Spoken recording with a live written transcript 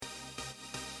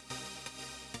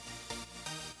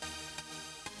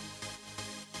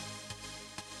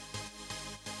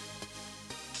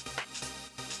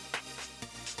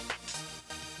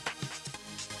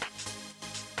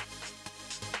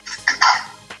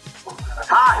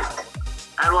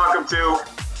welcome to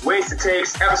Wasted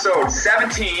Takes, episode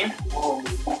 17.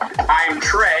 I'm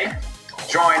Trey,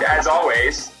 joined as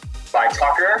always by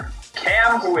Tucker,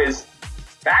 Cam, who is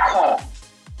back home.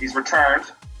 He's returned.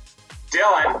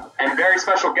 Dylan, and very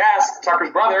special guest,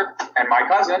 Tucker's brother, and my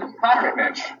cousin, Connor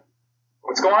McNinch.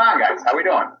 What's going on, guys? How we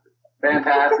doing?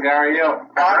 Fantastic. How are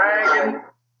you?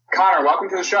 Connor, welcome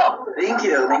to the show. Thank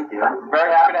you. Very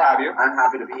happy to have you. I'm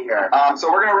happy to be here. So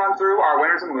we're going to run through our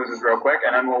winners and losers real quick,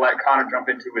 and then we'll let Connor jump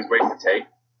into his wasted take.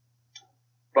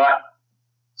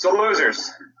 So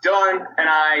losers. Dylan and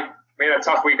I, we had a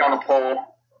tough week on the poll.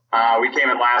 We came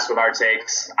in last with our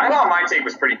takes. I thought my take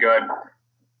was pretty good.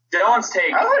 Dylan's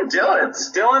take. I like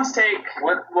Dylan's. Dylan's take.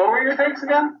 What were your takes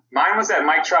again? Mine was that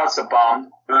Mike Trout's a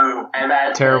bum. Boo. And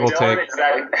that Terrible Dylan take. is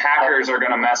that hackers are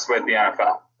going to mess with the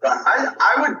NFL.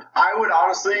 I would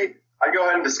honestly, I'd go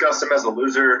ahead and discuss him as a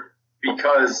loser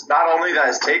because not only that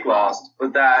his take lost,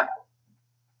 but that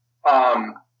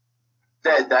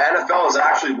that the NFL is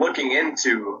actually looking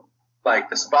into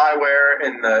like the spyware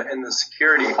and the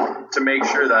security to make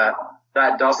sure that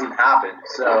doesn't happen.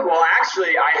 So Well,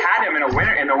 actually, I had him in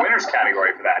the winners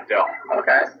category for that, Dill.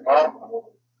 okay,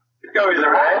 well, you go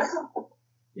either way.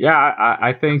 Yeah,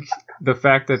 I think the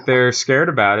fact that they're scared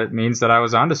about it means that I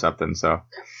was onto something, so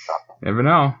never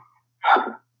know.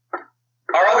 Our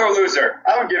other loser.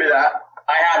 I would give you that.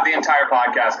 I had the entire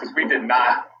podcast because we did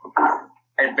not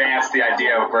advance the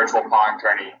idea of virtual pong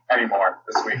tourney anymore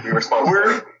this week. We were supposed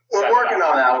to. We're working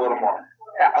on that a little more.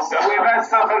 Yeah, so we've had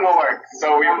stuff in the works.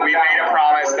 So we made a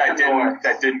promise that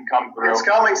didn't come through. It's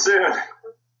coming soon.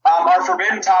 Our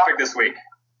forbidden topic this week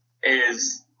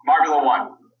is Formula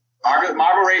One.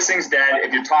 Marble racing's dead.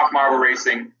 If you talk marble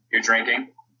racing, you're drinking.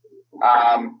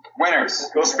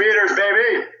 Winners. Go Speeders,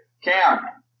 baby. Cam,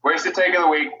 wasted take of the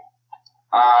week.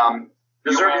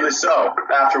 Deservedly so,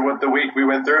 after what the week we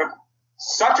went through.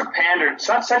 Such a pander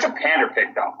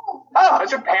pick, though. Oh,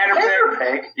 Such a pander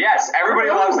pick. Yes, everybody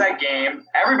loves that game.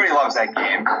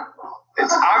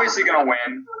 It's obviously going to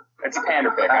win. It's a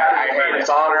pander pick. I hate It's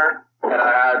it. honor, and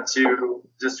I had to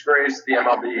disgrace the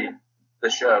MLB, the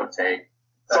show take.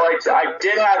 So I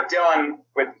did have Dylan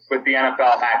with the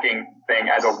NFL hacking thing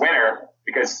as a winner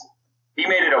because he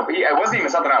made it. It wasn't even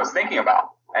something I was thinking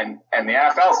about, and the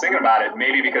NFL is thinking about it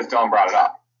maybe because Dylan brought it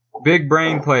up. Big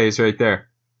brain plays right there.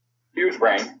 Huge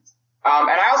brain. And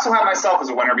I also have myself as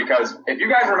a winner because if you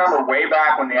guys remember way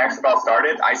back when the XFL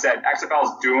started, I said XFL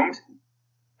is doomed,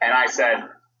 and I said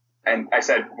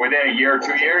within a year or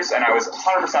 2 years, and I was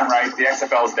 100% right. The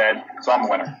XFL is dead, so I'm a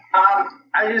winner.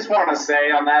 I just want to say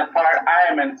on that part, I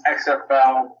am an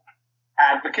XFL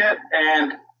advocate,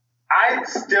 and I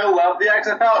still love the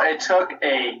XFL. It took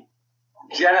a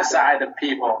genocide of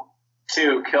people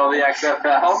to kill the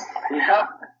XFL.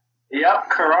 Yep.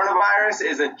 Coronavirus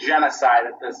is a genocide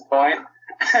at this point,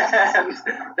 and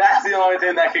that's the only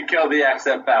thing that could kill the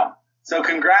XFL. So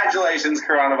congratulations,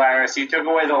 coronavirus. You took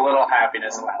away the little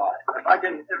happiness in my life. If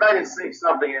I can sneak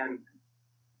something in,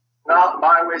 not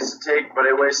my wasted take, but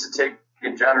a wasted take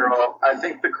in general. I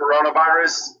think the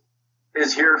coronavirus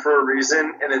is here for a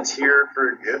reason, and it's here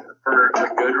for a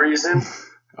good reason.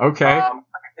 Okay. I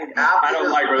think after I don't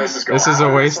like where this is going. This is a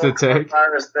wasted take.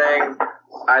 Coronavirus thing,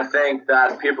 I think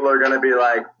that people are going to be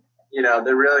like,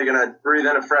 they're really going to breathe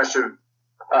in a breath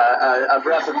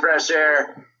of fresh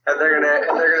air, and they're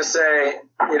gonna say,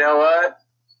 you know what?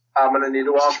 I'm gonna need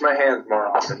to wash my hands more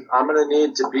often. I'm gonna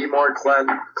need to be more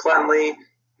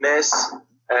cleanliness,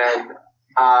 and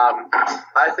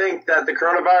I think that the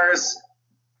coronavirus,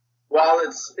 while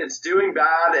it's doing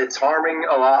bad, it's harming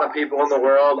a lot of people in the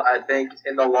world. I think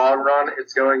in the long run,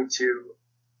 it's gonna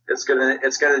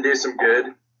do some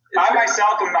good.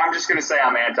 I'm just going to say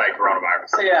I'm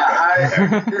anti-coronavirus.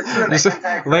 Yeah, Just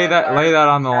lay that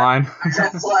on the line.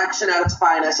 selection at its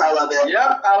finest. I love it.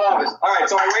 Yep, I love it. All right,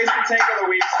 so my wasted take of the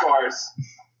week scores.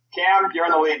 Cam, you're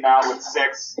in the lead now with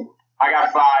 6. I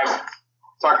got 5.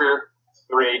 Tucker,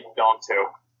 3. Dylan, 2.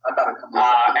 We're going to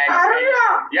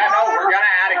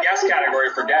add a guest category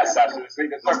for guests after this week.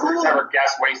 This is our first ever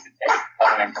guest wasted take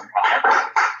other than from Connor.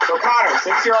 So Connor,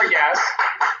 since you're our guest,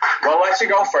 we'll let you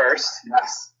go first.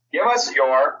 Yes. Give us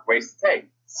your wasted take.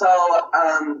 So,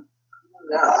 I'm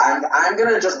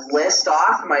going to just list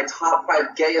off my top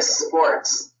 5 gayest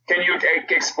sports. Can you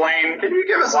explain? Can you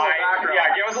give us a little background?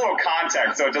 Yeah, give us a little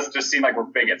context so it doesn't just seem like we're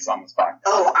bigots on this podcast.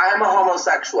 Oh, I'm a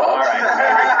homosexual. All right.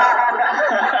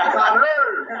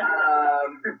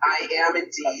 I am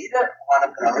indeed one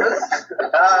of those.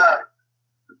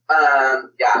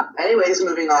 Yeah. Anyways,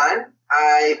 moving on.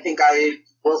 I think I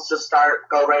will just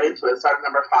go right into it. Start at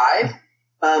number 5.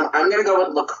 I'm going to go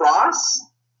with lacrosse.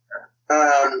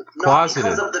 Not Closeted.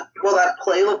 because of the people that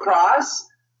play lacrosse,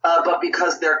 but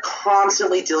because they're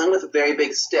constantly dealing with very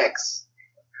big sticks.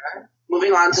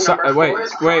 Moving on to number 4.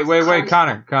 Wait,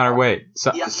 Connor, wait.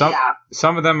 Yeah.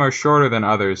 Some of them are shorter than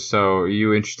others, so are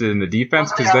you interested in the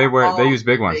defense? Because they use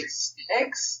big ones. Big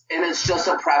sticks, and it's just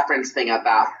a preference thing at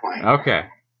that point. Okay.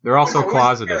 They're also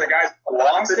closeted. The guys with the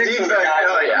long sticks or the guys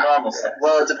with the normal sticks?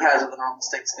 Well, it depends on the normal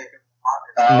stick.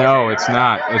 No, it's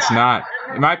not. It's not.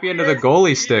 It might be into the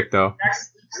goalie stick, though.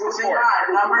 Next Moving sport.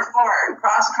 on, number 4,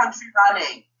 cross-country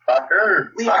running.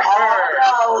 Tucker. We all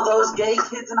know those gay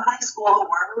kids in high school who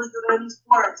weren't really good at any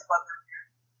sports, but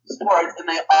they're sports, and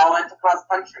they all went to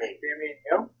cross-country. You mean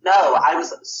you? No, I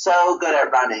was so good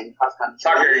at running cross-country.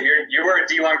 Tucker, you were a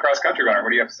D1 cross-country runner. What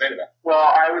do you have to say to that? Well,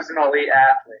 I was an elite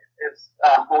athlete. It's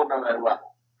a whole nother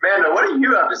level. Amanda, what do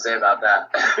you have to say about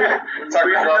that?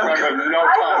 Tucker's girlfriend with no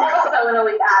I'm comment. also an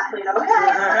elite athlete,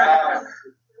 okay?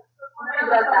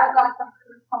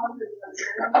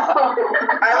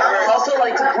 I would also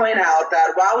like to point out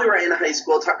that while we were in high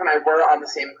school, Tucker and I were on the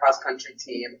same cross-country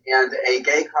team, and a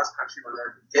gay cross-country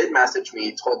runner who did message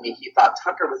me told me he thought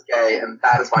Tucker was gay, and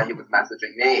that is why he was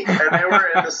messaging me. And they were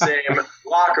in the same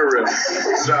locker room.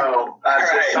 So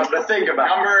that's just something to think about.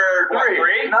 Number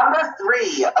 3. Number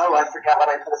 3. Oh, I forgot what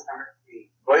I put as number 3.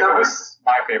 I believe it was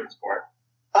my favorite sport.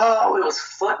 Oh, it was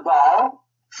football.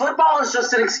 Football is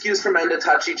just an excuse for men to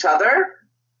touch each other.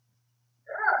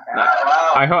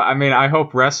 I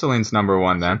hope wrestling's number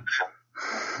 1 then.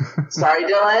 Sorry,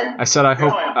 Dylan. I said I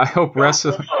hope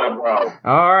wrestling. Bro.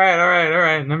 All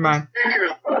right. Never mind.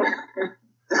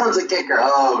 Dylan's a kicker.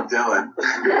 Oh, Dylan.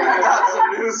 I got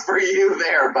some news for you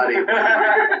there, buddy.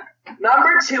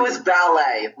 Number 2 is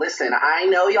ballet. Listen, I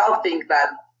know y'all think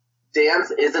that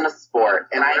dance isn't a sport,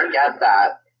 and I get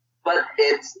that. But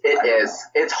it is.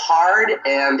 It's hard,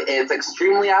 and it's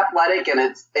extremely athletic, and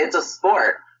it's a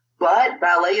sport. But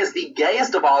ballet is the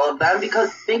gayest of all of them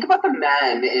because think about the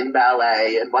men in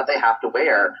ballet and what they have to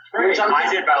wear. I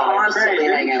did ballet. Constantly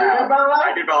hanging out.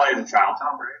 I did ballet as a child.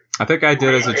 I think I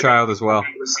did as a child as well.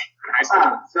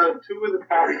 So 2 of the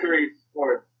top 3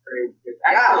 sports.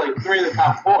 Actually, 3 of the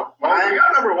top 4. Well, you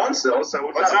got number 1 still, so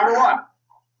What's number 1?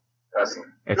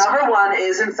 Wrestling. Number 1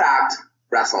 is, in fact,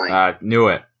 wrestling. Knew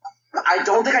it. I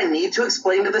don't think I need to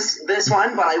explain to this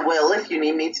one, but I will if you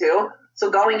need me to. So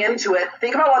going into it,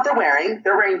 think about what they're wearing.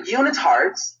 They're wearing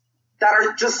unitards that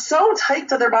are just so tight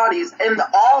to their bodies, and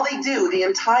all they do the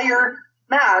entire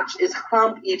match is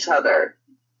hump each other.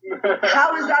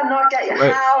 How is that not gay?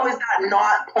 Wait. How is that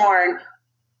not porn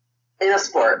in a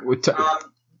sport?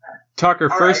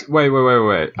 Tucker, all first, wait.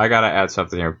 I gotta add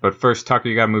something here. But first, Tucker,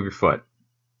 you gotta move your foot.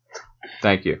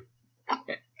 Thank you.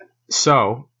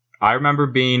 So, I remember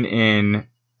being in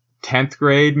 10th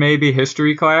grade, maybe,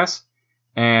 history class,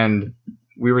 and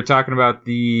we were talking about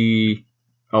the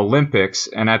Olympics,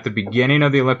 and at the beginning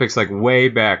of the Olympics, like way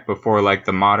back before like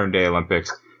the modern day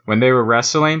Olympics, when they were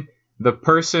wrestling, the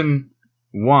person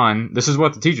won. This is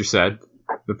what the teacher said.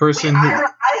 The person Wait, who... I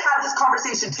had this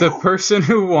conversation too. The person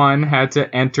who won had to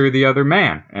enter the other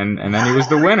man, and then he was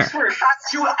the winner. Had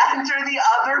to enter the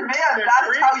other man.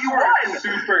 That's how you won.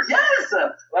 Super. Yes.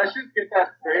 Let's just get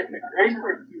that straight. The Greats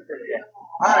were super gay.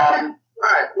 All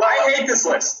right. Well, I hate this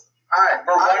list. all right.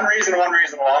 For one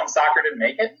reason alone, soccer didn't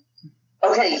make it.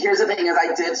 Okay, here's the thing: is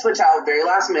I did switch out very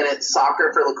last minute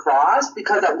soccer for lacrosse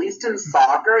because at least in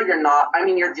soccer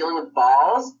you're dealing with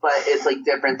balls, but it's like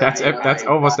different. That's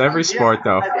almost every sport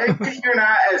though. I think you're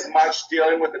not as much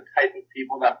dealing with the type of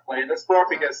people that play the sport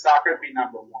because soccer would be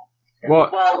number 1.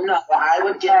 Well, no, I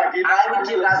would give that to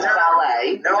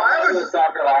ballet. Now I have the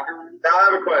soccer locker room. Now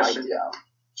I have a question.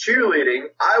 Cheerleading.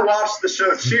 I watched the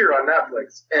show Cheer on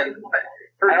Netflix, and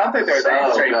I don't think there's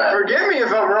any straight. forgive me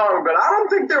if I'm wrong, but I don't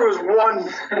think there was one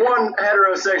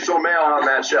heterosexual male on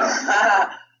that show.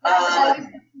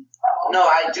 No,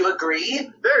 I do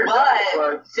agree.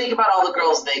 But think about all the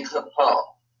girls they could pull.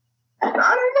 I don't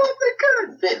know if they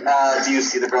could. Do you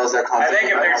see the girls that I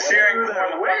think if they're cheering for the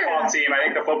football team, I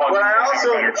think the football team has a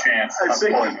better chance. I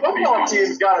think the football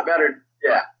team's got a better.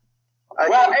 Yeah.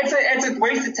 Well, it's a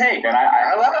wasted take, and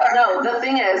I love it. No, the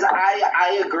thing is,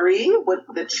 I agree with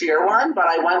the cheer one, but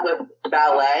I went with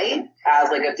ballet as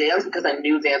like a dance because I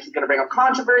knew dance was going to bring up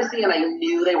controversy, and I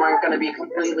knew they weren't going to be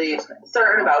completely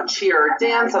certain about cheer or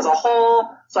dance as a whole,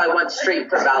 so I went straight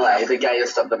for ballet, the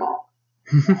gayest of them all.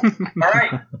 All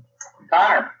right,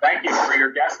 Connor, thank you for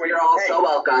your guest. You're all so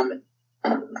welcome.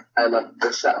 I love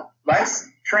the show. Let's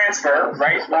transfer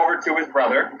right over to his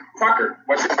brother, Tucker.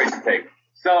 What's your wasted take?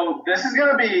 So this is going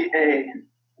to be a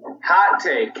hot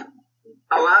take.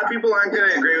 A lot of people aren't going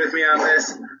to agree with me on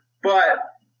this, But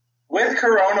with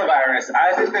coronavirus,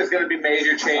 I think there's going to be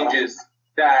major changes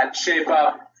that shape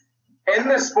up in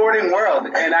the sporting world,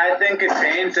 and I think a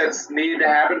change that's needed to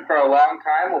happen for a long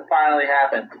time will finally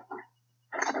happen.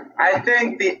 I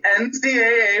think the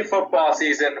NCAA football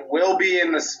season will be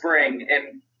in the spring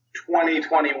in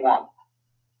 2021.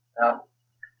 Yeah.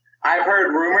 I've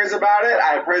heard rumors about it.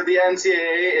 I've heard the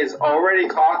NCAA is already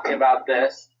talking about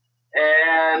this,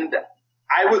 and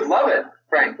I would love it,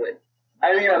 frankly.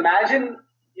 I mean, imagine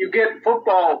you get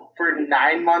football for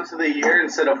 9 months of the year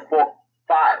instead of 5.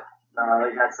 No,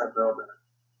 they got stuff built in it.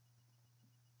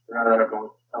 They're not going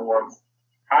at once.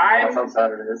 I'm On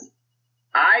Saturdays.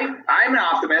 an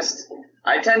optimist.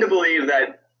 I tend to believe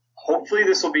that hopefully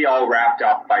this will be all wrapped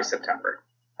up by September.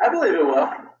 I believe it will.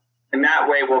 And that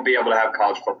way we'll be able to have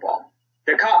college football.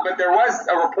 But there was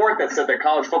a report that said that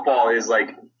college football is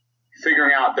like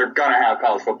figuring out they're going to have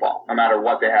college football. No matter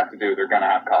what they have to do, they're going to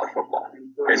have college football.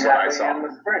 Is what I saw. In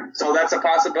the spring. So that's a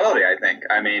possibility, I think.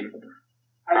 I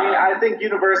think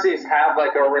universities have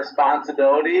like a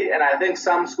responsibility, and I think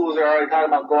some schools are already talking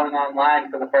about going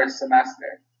online for the first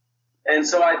semester. And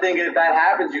so I think if that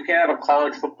happens, you can't have a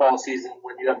college football season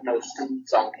when you have no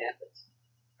students on campus.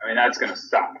 That's going to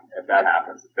suck if that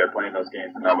happens. If they're playing those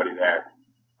games and nobody there.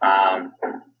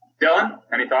 Dylan,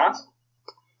 any thoughts?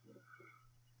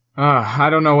 I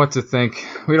don't know what to think.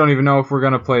 We don't even know if we're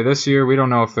going to play this year. We don't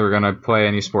know if they're going to play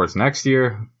any sports next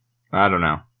year. I don't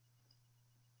know.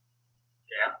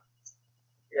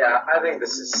 Yeah, I think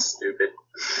this is stupid.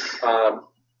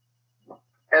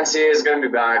 NCAA is going to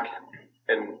be back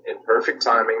in perfect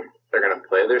timing. They're going to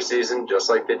play their season just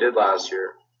like they did last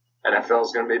year. NFL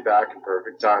is going to be back in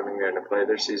perfect timing. They're going to play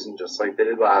their season just like they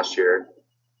did last year.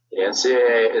 The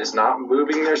NCAA is not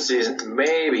moving their season.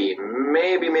 Maybe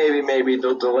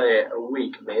they'll delay it a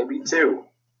week, maybe 2.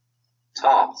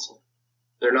 Tops.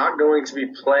 They're not going to be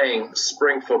playing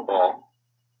spring football.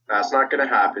 That's not going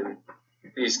to happen.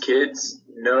 These kids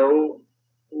know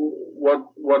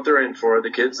what they're in for.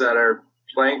 The kids that are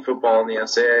playing football in the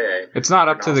NCAA. It's not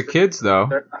up to the kids, though.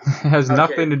 It has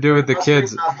nothing to do with the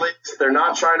kids. They're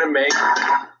not trying to make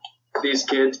these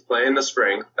kids play in the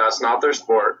spring. That's not their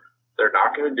sport. They're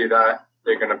not going to do that.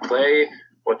 They're going to play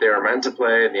what they were meant to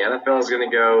play, and the NFL is going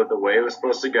to go the way it was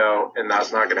supposed to go, and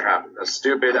that's not going to happen. That's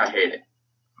stupid. I hate it.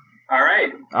 All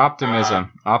right.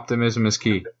 Optimism. Optimism is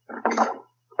key.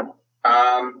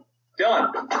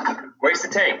 Dylan, ways to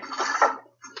take.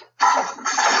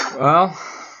 Well,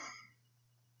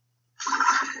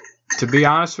 to be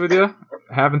honest with you,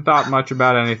 haven't thought much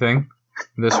about anything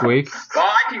this week. Well,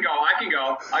 I can go.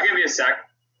 I'll give you a sec.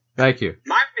 Thank you.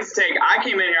 My ways to take, I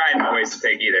came in here, I had no ways to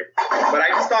take either. But I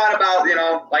just thought about,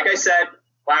 like I said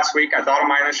last week, I thought of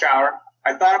mine in the shower.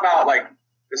 I thought about,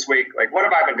 this week, what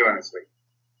have I been doing this week?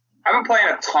 I've been playing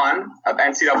a ton of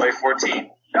NCAA 14.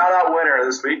 Shout out winner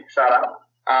this week. Shout out.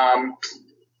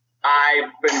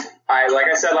 Like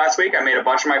I said last week, I made a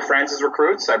bunch of my friends as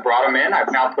recruits. I brought them in.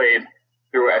 I've now played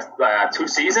through 2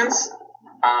 seasons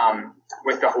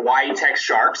with the Hawaii Tech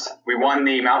Sharks. We won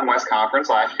the Mountain West Conference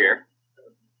last year.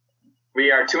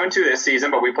 We are 2-2 this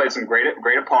season, but we played some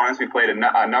great opponents. We played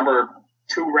a number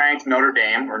 2 ranked Notre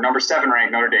Dame, or number 7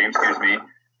 ranked Notre Dame, excuse me.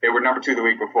 They were number 2 the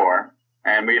week before.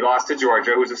 And we lost to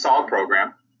Georgia, who's a solid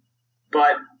program.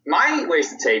 But my ways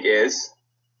to take is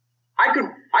I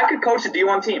could coach a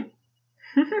D1 team.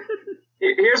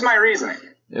 Here's my reasoning.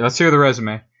 Yeah, let's hear the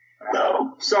resume.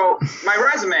 No. So my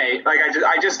resume,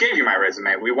 I just gave you my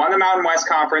resume. We won the Mountain West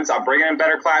Conference. I'm bringing in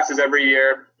better classes every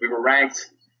year. We were ranked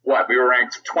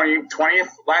 20th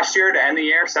last year to end the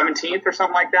year, 17th or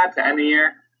something like that to end the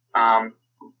year. I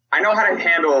know how to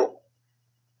handle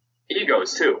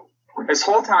egos too. This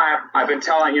whole time I've been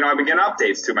I've been getting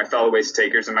updates to my fellow waste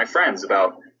takers and my friends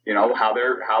about,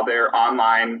 how their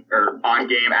online or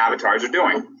on-game avatars are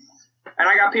doing. And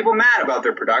I got people mad about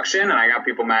their production, and I got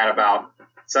people mad about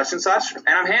such and such, and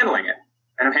I'm handling it.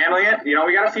 We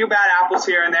got a few bad apples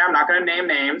here and there. I'm not going to name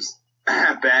names,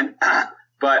 Ben,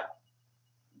 but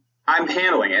I'm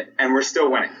handling it, and we're still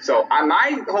winning. So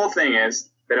my whole thing is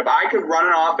that if I could run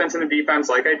an offense and a defense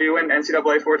like I do in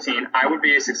NCAA 14, I would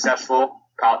be a successful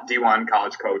D1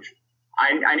 college coach.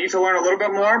 I need to learn a little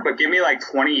bit more, but give me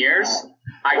 20 years.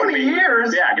 20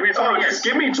 years? Yeah, give me 20 years. Just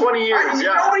give me 20 years.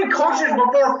 Nobody coaches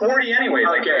before 40 anyway.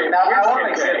 Okay. Now, I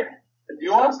want to say, do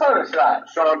you want to start a shot?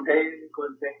 Sean Payton,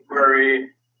 Clint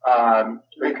Kingsbury, Sean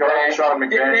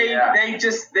McVay.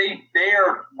 They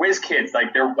are whiz kids.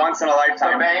 They're once in a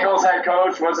lifetime. The Bengals head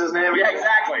coach, what's his name? Yeah,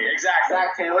 exactly.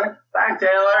 Zach Taylor.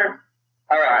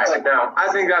 All right. No,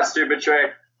 I think that's stupid,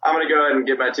 Trey. I'm going to go ahead and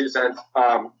give my 2 cents.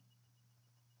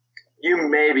 You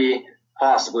maybe,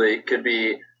 possibly, could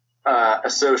be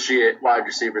associate wide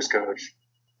receivers coach.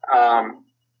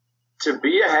 To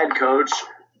be a head coach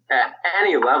at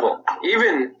any level,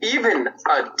 even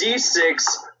a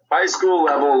D6 high school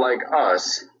level like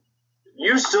us,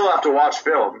 you still have to watch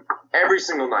film every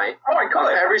single night of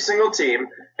every single team,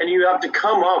 and you have to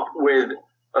come up with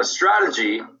a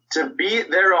strategy to beat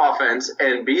their offense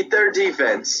and beat their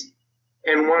defense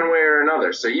in one way or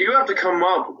another. So you have to come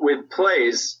up with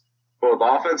plays both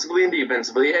offensively and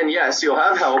defensively, and yes, you'll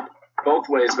have help both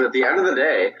ways, but at the end of the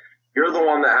day, you're the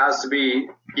one that has to be,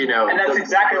 And that's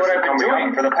exactly what I've been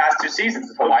doing for the past 2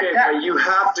 seasons. Okay, but you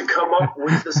have to come up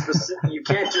with the specific. You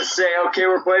can't just say, okay,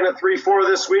 we're playing a 3-4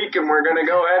 this week, and we're going to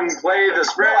go ahead and play the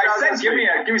spread. Well, I said, give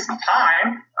me some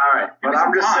time. All right, but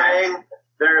I'm just saying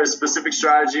there is specific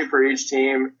strategy for each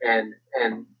team, and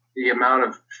the amount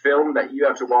of film that you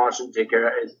have to watch and take care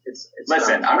of. It's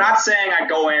Listen, I'm not saying I'd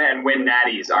go in and win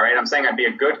natties, all right? I'm saying I'd be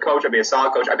a good coach. I'd be a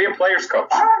solid coach. I'd be a player's coach.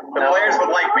 The players would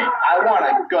like me. I want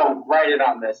to go right in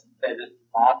on this and say this is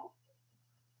awful.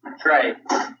 Trey,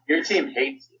 your team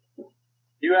hates you.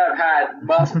 You have had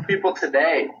multiple people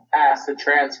today ask to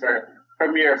transfer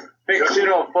from your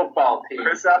fictional football team,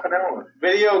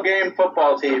 video game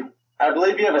football team. I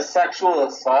believe you have a sexual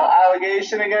assault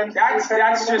allegation against you.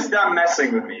 That's just them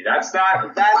messing with me. That's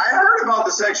not. I heard about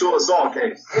the sexual assault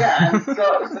case. Yeah, and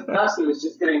so Dusty was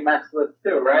just getting messed with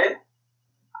too, right?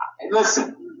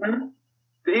 Listen,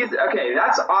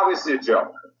 that's obviously a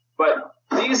joke. But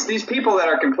these people that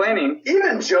are complaining,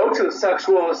 Even jokes of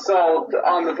sexual assault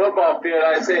on the football field,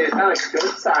 I say, is not a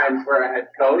good sign for a head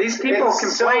coach. These people It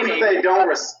complaining- shows that they don't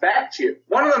respect you.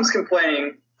 one of them's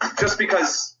complaining just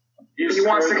because You he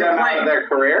wants to screwed them out complain. of their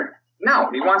career. No,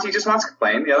 he just wants to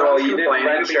complain. The other Well, one's you didn't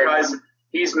complaining redshirt because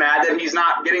he's mad that he's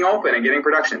not getting open and getting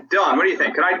production. Dylan, what do you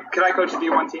think? Could I coach a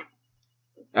D1 team?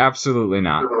 Absolutely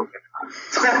not. Even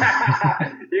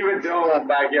Dylan won't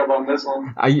back you up on this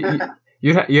one.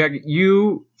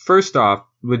 You first off,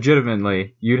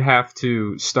 legitimately, you'd have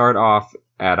to start off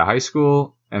at a high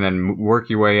school and then work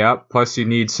your way up. Plus, you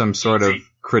need some sort of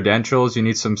credentials. You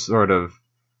need some sort of,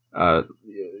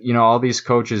 all these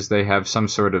coaches, they have some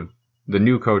sort of, the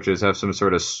new coaches have some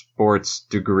sort of sports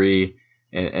degree,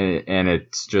 and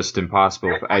it's just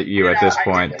impossible at this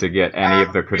point to get any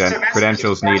of the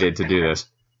credentials needed to do this.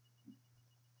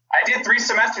 I did 3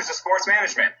 semesters of sports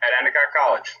management at Endicott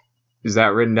College. Is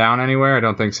that written down anywhere? I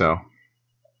don't think so.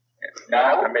 No,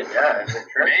 I mean, yeah,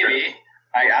 maybe.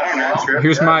 I don't know.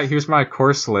 Here's my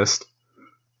course list.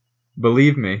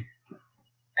 Believe me.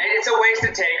 It's a waste to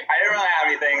take. I didn't really have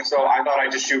anything, so I thought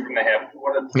I'd just shoot from the hip.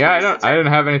 Yeah, I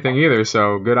didn't have anything either,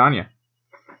 so good on you.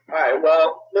 All right,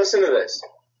 well, listen to this.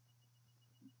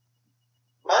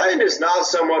 Mine is not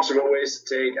so much of a waste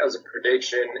to take as a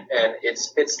prediction, and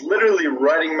it's literally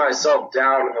writing myself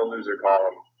down in the loser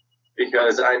column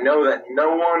because I know that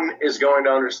no one is going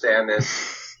to understand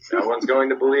this. No one's going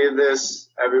to believe this.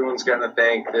 Everyone's going to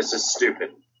think this is stupid.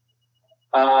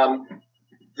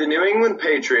 The New England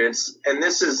Patriots, and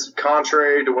this is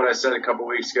contrary to what I said a couple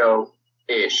weeks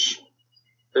ago-ish,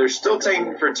 they're still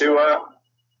tanking for Tua,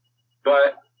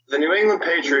 but the New England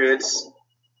Patriots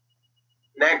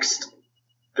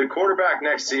the quarterback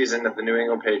next season of the New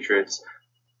England Patriots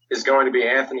is going to be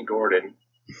Anthony Gordon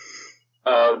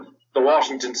of the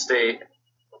Washington State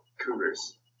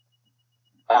Cougars.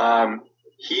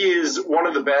 He is one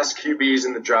of the best QBs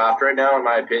in the draft right now, in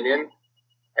my opinion,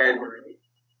 and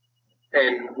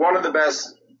one of the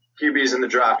best QBs in the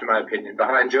draft, in my opinion,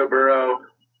 behind Joe Burrow,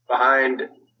 behind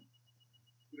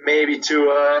maybe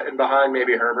Tua, and behind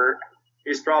maybe Herbert.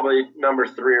 He's probably number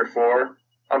 3 or 4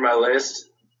 on my list.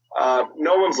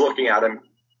 No one's looking at him,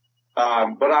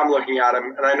 but I'm looking at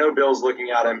him, and I know Bill's looking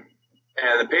at him,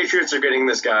 and the Patriots are getting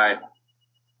this guy,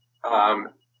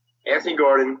 Anthony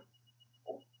Gordon,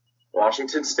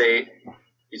 Washington State.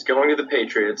 He's going to the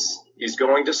Patriots. He's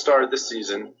going to start this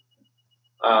season.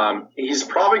 He's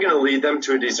probably going to lead them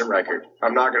to a decent record.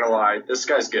 I'm not going to lie. This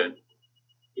guy's good.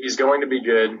 He's going to be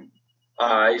good.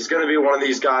 He's going to be one of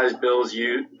these guys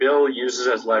Bill uses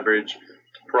as leverage.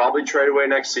 Probably trade away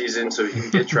next season so he can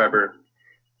get Trevor.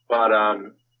 But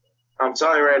I'm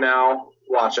telling you right now,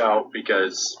 watch out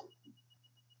because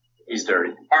he's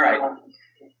dirty. All right,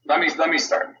 let me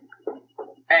start.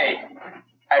 Hey,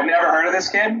 I've never heard of this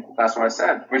kid. That's what I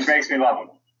said, which makes me love him.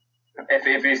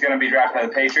 If he's going to be drafted by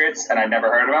the Patriots and I've never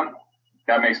heard of him,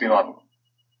 that makes me love him.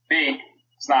 B,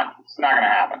 it's not going to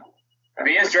happen. If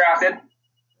he is drafted,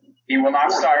 he will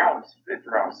not start. 5th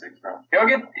round, 6th round.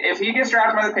 If he gets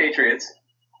drafted by the Patriots,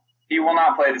 he will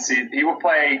not play the season. He will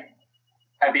play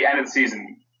at the end of the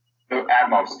season, at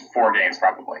most 4 games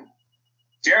probably.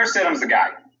 Jarrett Stidham's the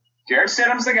guy.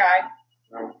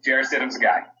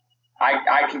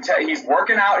 I can tell he's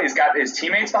working out. He's got his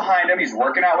teammates behind him. He's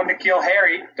working out with N'Keal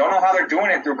Harry. Don't know how they're doing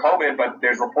it through COVID, but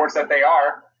there's reports that they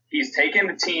are. He's taking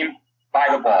the team by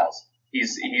the balls.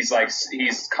 He's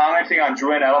commenting on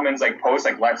Julian Edelman's like post,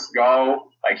 like let's go.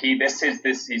 Like he's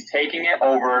taking it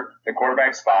over the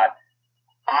quarterback spot.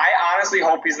 I honestly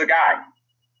hope he's the guy.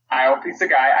 I hope he's the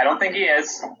guy. I don't think he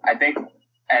is. I think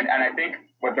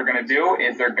what they're going to do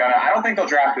is I don't think they'll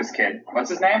draft this kid. What's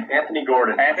his name? Anthony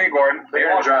Gordon. I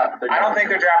don't think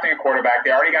they're drafting a quarterback.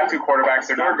 They already got 2 quarterbacks.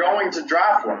 They're going to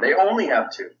draft one. They only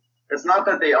have 2. It's not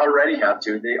that they already have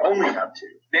 2. They only have 2.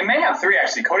 They may have 3,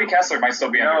 actually. Cody Kessler might still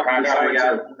be under contract. They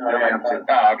have 2.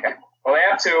 Oh, okay. Well, they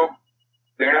have 2.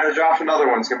 They're going to draft another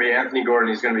one. It's going to be Anthony Gordon.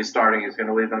 He's going to be starting. He's going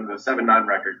to lead them to a 7-9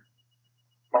 record.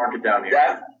 Mark it down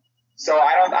here. So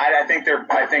I think they're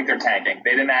tanking.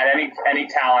 They didn't add any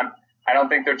talent. I don't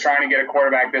think they're trying to get a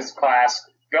quarterback this class.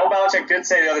 Bill Belichick did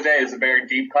say the other day it's a very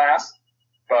deep class,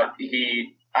 but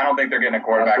I don't think they're getting a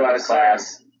quarterback this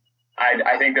class.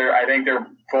 I think they're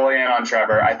fully in on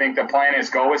Trevor. I think the plan is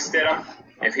go with Stidham.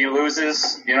 If he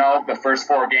loses, the first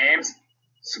 4 games,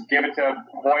 so give it to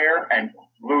Hoyer and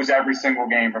lose every single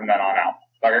game from then on out.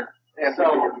 Tucker? Yeah,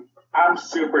 so I'm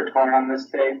super torn on this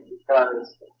take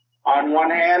because on one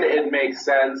hand, it makes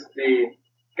sense. The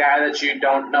guy that you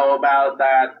don't know about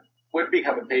that would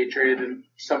become a Patriot and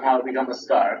somehow become a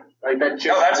star. Like that.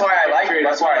 That's why I like it.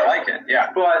 That's why I like it.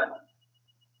 Yeah. But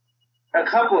a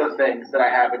couple of things that I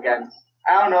have against.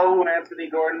 I don't know who Anthony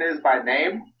Gordon is by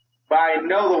name, but I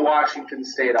know the Washington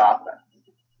State offense.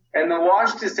 And the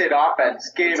Washington State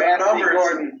offense gave Anthony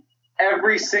Gordon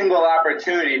every single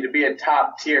opportunity to be a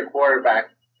top-tier quarterback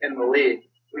in the league.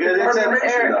 Because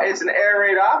it's an air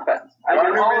raid offense. I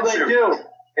mean, all they do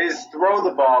is throw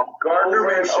the ball over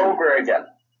and over again.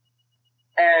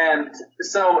 And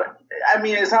so, I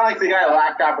mean, it's not like the guy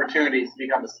lacked opportunities to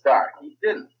become a star. He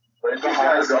didn't. But he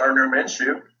has Gardner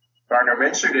Minshew. Gardner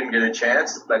Minshew didn't get a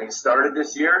chance. Then he started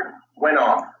this year, went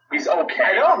off. He's okay.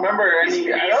 I don't remember He's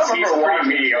pretty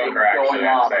mediocre,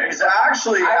 actually. He's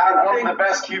actually had one of the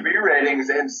best QB ratings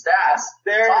in stats.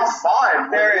 Top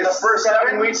 5 in the first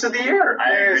 7 weeks of the year.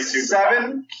 There's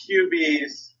 7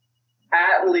 QBs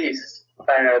at least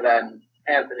better than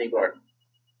Anthony Gordon.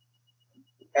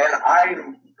 And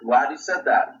I'm glad you said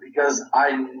that because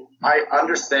I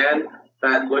understand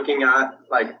that looking at,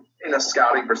 like, in a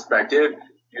scouting perspective,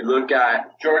 you look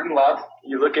at Jordan Love.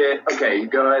 You go ahead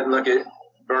and look at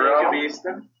Burrow, Jacob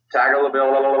Easton,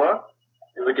 Tagovailoa.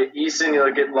 You look at Easton, you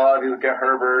look at Love, you look at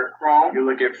Herbert, Fromm. You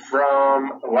look at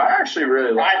Fromm. Well, I actually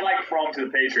really like. I'd like Fromm to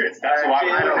the Patriots. That's why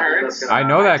I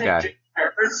know that guy.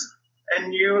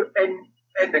 And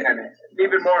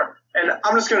even more. And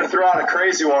I'm just going to throw out a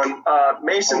crazy one.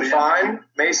 Mason Fine,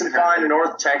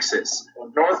 North Texas.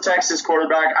 North Texas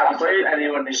quarterback. I played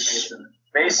anyone named Mason.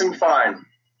 Mason Fine,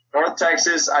 North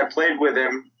Texas. I played with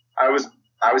him. I was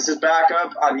his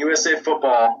backup on USA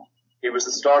Football. He was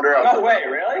the starter. No way,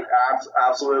 really?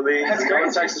 Absolutely. He's a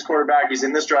North Texas quarterback. He's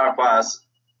in this draft class.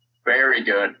 Very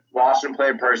good. Washington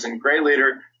play person. Great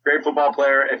leader. Great football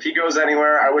player. If he goes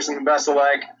anywhere, I wish him the best of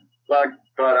luck. But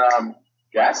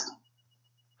Guest?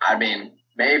 I mean,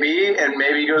 maybe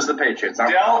he goes to the Patriots.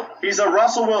 He's a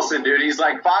Russell Wilson, dude. He's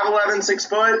like 5'11", 6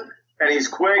 foot, and he's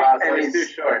quick, and he's too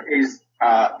short.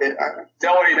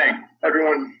 Dell, what do you think?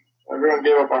 Everyone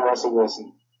gave up on Russell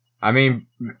Wilson. I mean,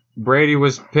 Brady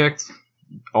was picked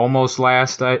almost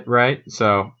last, right?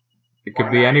 So it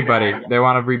could be anybody. They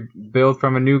want to rebuild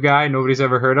from a new guy nobody's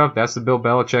ever heard of. That's the Bill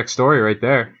Belichick story right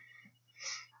there.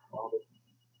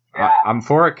 Yeah. I'm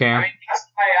for it, Cam. I mean, that's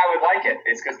why I would like it.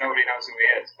 It's because nobody knows who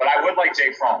he is. But I would like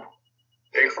Jake Fromm.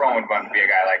 Jake Fromm would want to be a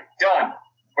guy like, Dylan,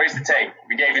 where's the tape?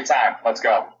 We gave you time. Let's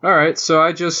go. All right, so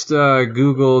I just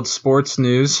Googled sports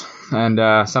news,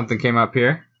 and something came up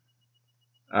here.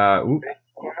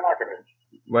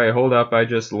 Wait, hold up. I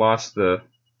just lost the...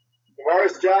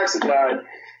 Morris Jackson died.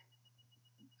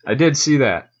 I did see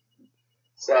that.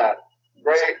 Sad.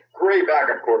 Great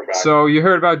backup quarterback. So you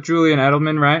heard about Julian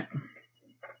Edelman, right?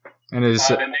 And his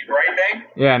the Nick Wright thing?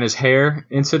 Yeah, and his hair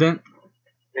incident.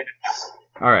 Yes.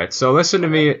 All right, so listen to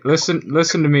me. Listen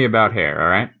to me about hair. All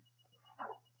right.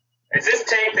 Is this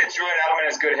tape that Julian Edelman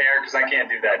has good hair? Because I can't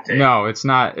do that tape. No, it's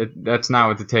not. That's not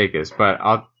what the take is. But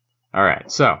All right.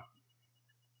 So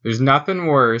there's nothing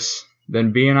worse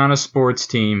than being on a sports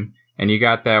team and you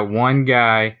got that one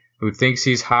guy who thinks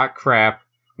he's hot crap,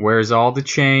 wears all the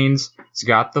chains, he's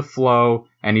got the flow,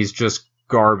 and he's just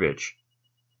garbage.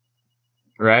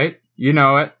 Right? You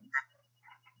know it.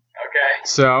 Okay.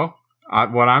 So,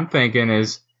 what I'm thinking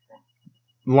is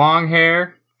long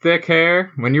hair, thick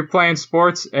hair, when you're playing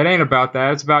sports, it ain't about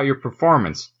that. It's about your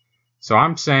performance. So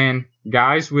I'm saying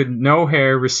Guys with no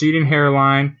hair, receding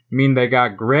hairline, mean they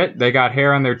got grit, they got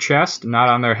hair on their chest, not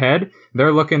on their head.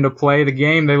 They're looking to play the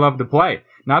game they love to play.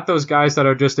 Not those guys that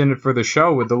are just in it for the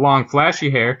show with the long, flashy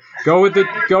hair. Go with the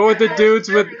dudes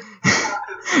with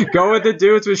go with the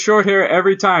dudes with short hair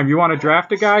every time. You want to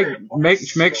draft a guy?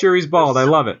 Make sure he's bald. I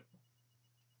love it.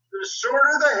 The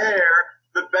shorter the hair,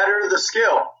 the better the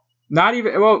skill. Not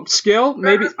even skill.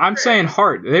 Maybe I'm saying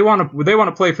heart. They want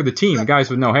to play for the team.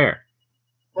 Guys with no hair.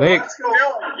 Well, let's go.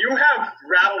 You have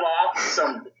rattled off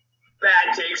some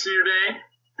bad takes in your day.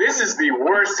 This is the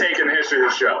worst take in the history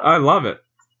of the show. I love it.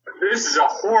 This is a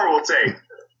horrible take.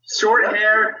 Short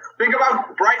hair. Think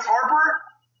about Bryce Harper.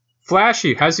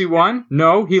 Flashy. Has he won?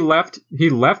 No, he left. He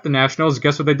left the Nationals.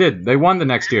 Guess what they did? They won the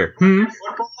next year.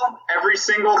 Football. Every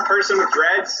single person with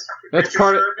dreads. That's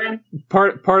part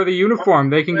of the uniform.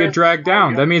 They can get dragged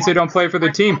down. That means they don't play for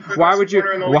the team. Why would you?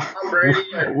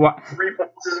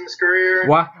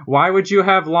 Why would you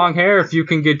have long hair if you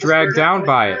can get dragged down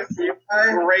by it?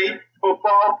 Great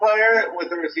football player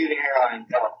with a receding hairline.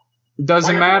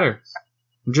 Doesn't matter.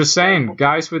 I'm just saying,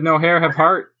 guys with no hair have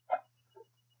heart.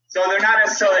 So they're not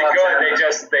necessarily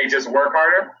good. They just work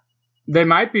harder. They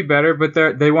might be better, but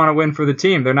they want to win for the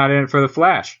team. They're not in it for the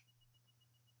flash,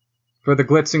 for the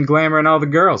glitz and glamour and all the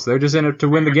girls. They're just in it to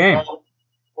win the game.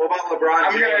 What about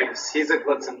LeBron James? He's a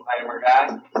glitz and glamour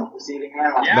guy. Receding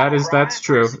hairline. Yeah, That's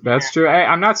true. That's true. Hey,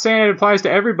 I'm not saying it applies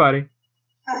to everybody.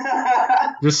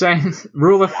 Just saying,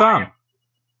 rule of thumb.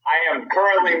 I am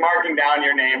currently marking down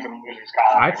your name from the losers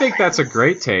column. I think that's a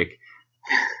great take.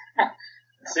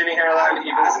 Receding hairline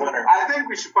equals winner. I think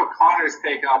we should put Connor's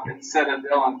take up instead of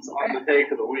Dylan's on the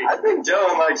take of the week. I think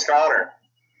Dylan likes Connor.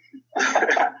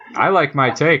 I like my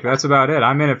take. That's about it.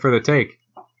 I'm in it for the take.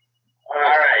 All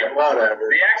right. Whatever.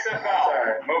 The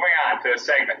XFL. Moving on to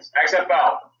segments.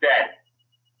 XFL. Dead.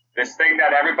 This thing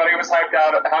that everybody was hyped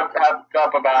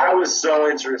up about. I was so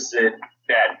interested.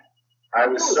 Dead. I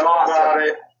was so about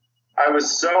it. I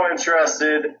was so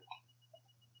interested.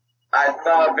 I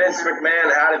thought Vince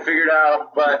McMahon had it figured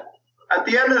out, but at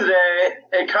the end of the day,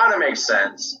 it kind of makes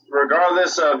sense,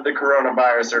 regardless of the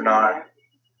coronavirus or not.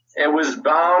 It was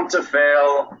bound to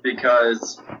fail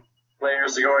because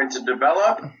players are going to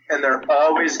develop, and they're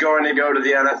always going to go to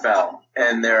the NFL,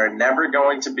 and there are never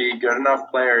going to be good enough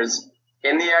players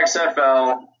in the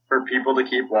XFL for people to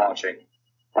keep watching.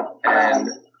 And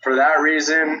for that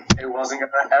reason, it wasn't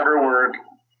going to ever work.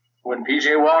 When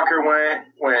PJ Walker went,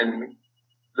 when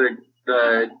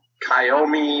the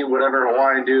Kyomi, whatever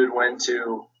Hawaiian dude, went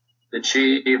to the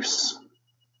Chiefs,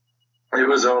 it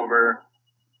was over.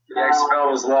 The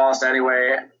XFL was lost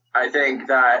anyway. I think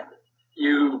that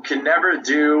you can never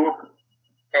do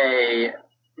a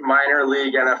minor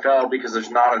league NFL because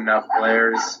there's not enough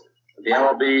players. The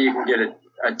MLB, you can get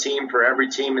a team for every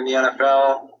team in the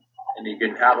NFL, and you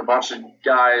can have a bunch of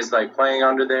guys like playing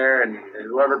under there, and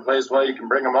whoever plays well, you can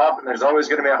bring them up, and there's always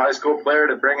going to be a high school player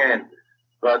to bring in.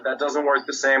 But that doesn't work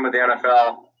the same with the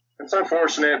NFL. It's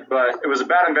unfortunate, but it was a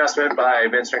bad investment by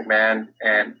Vince McMahon,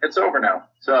 and it's over now.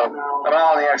 So I'm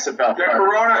all on the XFL.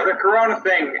 The Corona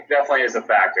thing definitely is a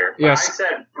factor. Yes. I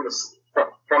said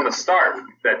from the start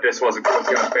that this was going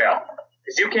to fail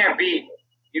because you can't beat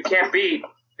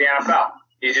the NFL.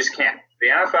 You just can't. The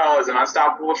NFL is an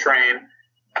unstoppable train.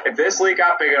 If this league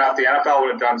got big enough, the NFL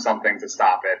would have done something to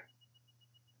stop it.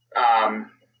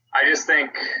 I just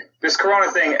think this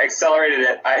Corona thing accelerated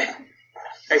it. I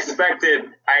expected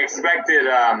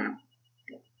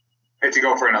it to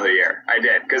go for another year. I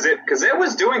did because it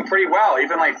was doing pretty well.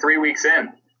 Even like 3 weeks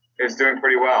in, it was doing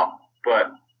pretty well.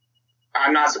 But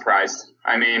I'm not surprised.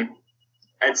 I mean,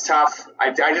 it's tough.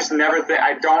 I just never think.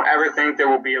 I don't ever think there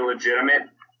will be a legitimate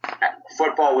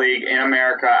football league in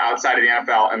America outside of the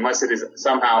NFL unless it is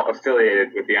somehow affiliated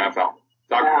with the NFL.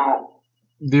 Now,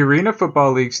 The Arena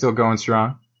Football League's still going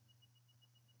strong.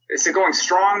 Is it going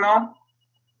strong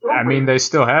though? I mean, they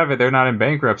still have it. They're not in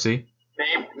bankruptcy.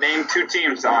 Name two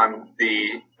teams on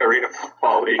the Arena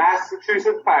Football League.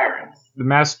 Massachusetts Pirates. The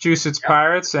Massachusetts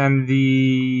Pirates and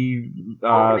the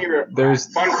there's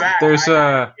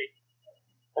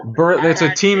it's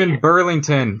a team in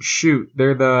Burlington. Shoot,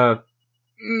 they're the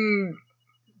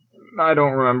I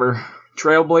don't remember.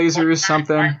 Trailblazers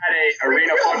something. I had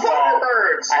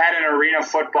an Arena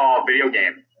Football video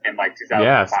game in like 2005.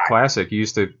 Yeah, it's classic. You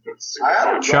used to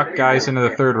chuck guys into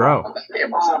the third row.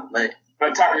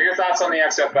 But Tucker, your thoughts on the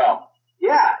XFL?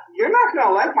 Yeah, you're not going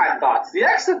to like my thoughts. The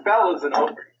XFL isn't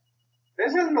over.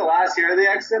 This isn't the last year of the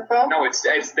XFL. No, it's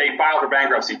they filed for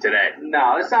bankruptcy today.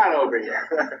 No, it's not over yet.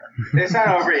 It's not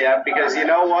over yet because you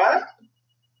know what?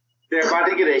 They're about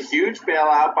to get a huge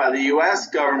bailout by the U.S.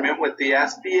 government with the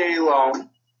SBA loan.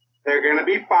 They're going to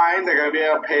be fine. They're going to be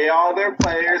able to pay all their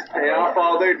players, pay off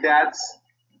all their debts.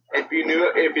 If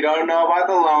you don't know about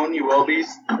the loan, you will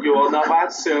know about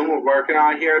it soon. We're working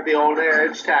on it here at the Old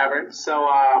Heritage Tavern. So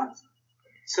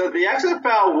the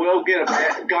XFL will get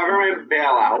a government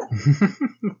bailout,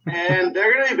 and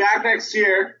they're going to be back next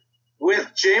year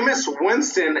with Jameis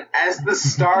Winston as the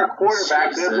star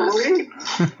quarterback of the league.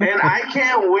 And I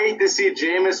can't wait to see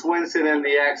Jameis Winston in the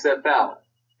XFL.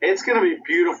 It's going to be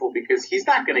beautiful because he's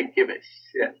not going to give a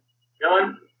shit.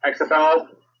 Dylan, XFL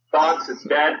thoughts? It's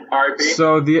dead. RIP.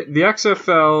 So the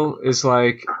XFL is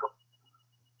like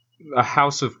a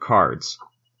house of cards.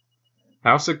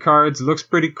 House of Cards looks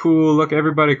pretty cool. Look,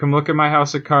 everybody, come look at my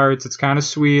House of Cards. It's kind of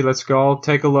sweet. Let's go all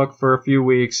take a look for a few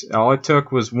weeks. All it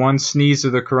took was one sneeze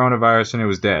of the coronavirus and it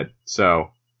was dead. So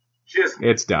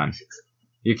it's done.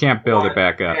 You can't build it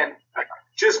back up.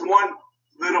 Just one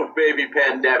little baby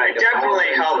pandemic. It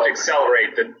definitely helped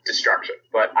accelerate the destruction,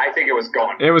 but I think it was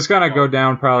going. It was going to go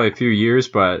down probably a few years,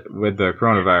 but with the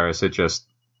coronavirus, it just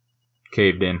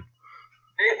caved in.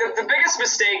 The biggest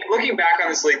mistake, looking back on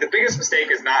this league, the biggest mistake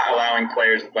is not allowing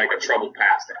players with like a troubled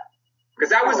past.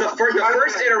 Because that was the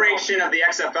first iteration of the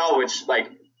XFL, which like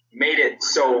made it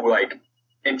so like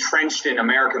entrenched in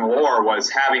American lore, was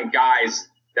having guys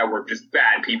that were just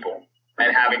bad people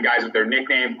and having guys with their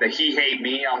nicknames, the "He Hate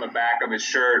Me" on the back of his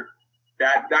shirt,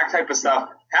 that type of stuff.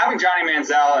 Having Johnny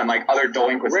Manziel and like other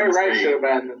delinquents in this league,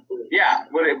 yeah,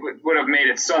 would have made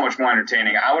it so much more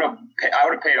entertaining. I would have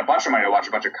paid a bunch of money to watch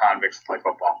a bunch of convicts play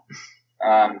football.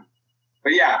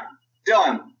 But yeah,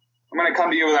 Dylan, I'm going to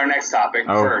come to you with our next topic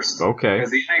first. Okay.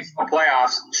 Because the NHL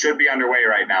playoffs should be underway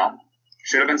right now.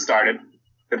 Should have been started.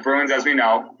 The Bruins, as we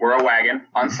know, were a wagon,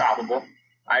 unstoppable.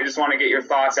 I just want to get your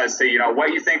thoughts as to,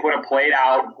 what you think would have played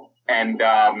out and,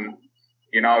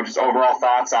 just overall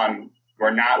thoughts on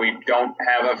we don't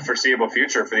have a foreseeable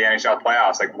future for the NHL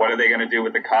playoffs. Like, what are they going to do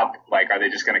with the cup? Like, are they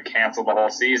just going to cancel the whole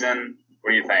season?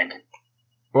 What do you think?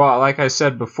 Well, like I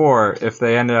said before, if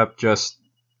they end up just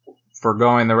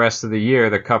foregoing the rest of the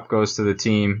year, the cup goes to the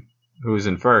team who's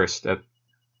in first at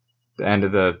the end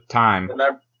of the time.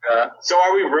 So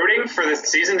are we rooting for this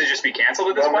season to just be canceled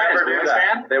at this point?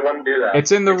 They wouldn't do that.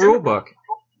 It's in the rule book.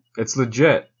 It's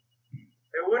legit.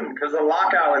 They wouldn't, because the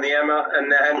lockout in the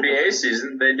NBA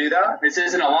season, they do that. This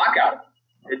isn't a lockout.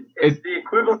 It's the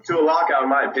equivalent to a lockout, in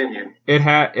my opinion. It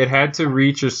had to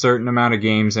reach a certain amount of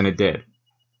games, and it did.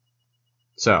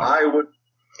 So I would.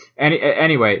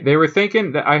 Anyway, they were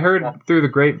thinking. I heard through the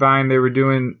grapevine they were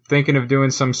thinking of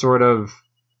doing some sort of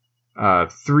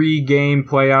 3-game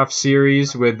playoff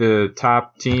series with the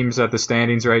top teams at the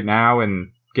standings right now,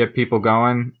 and get people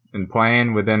going and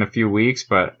playing within a few weeks.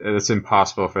 But it's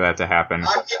impossible for that to happen.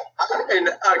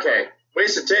 Okay,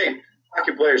 waste of tape.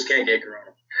 Hockey players can't get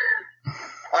corona.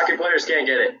 Hockey players can't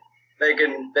get it. They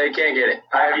can't get it.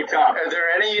 Are there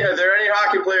any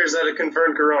hockey players that have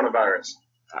confirmed coronavirus?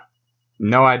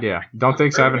 No idea. Don't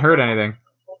think so. I haven't heard anything.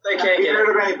 They can't get it. Have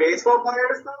you heard of any baseball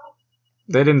players though?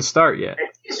 They didn't start yet.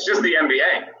 It's just the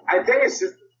NBA. I think it's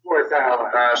just sports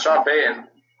that Sean Payton.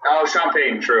 Oh, Sean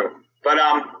Payton, true. But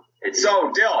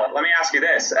so Dill, let me ask you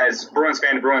this: as Bruins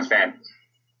fan,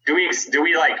 do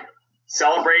we like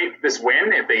celebrate this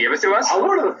win if they give it to us? I'll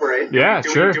go to the parade. Yeah,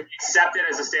 sure. Do we accept it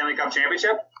as a Stanley Cup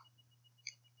championship?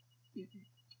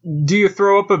 Do you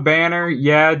throw up a banner?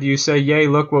 Yeah. Do you say, yay,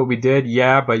 look what we did?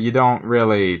 Yeah, but you don't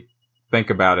really think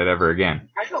about it ever again.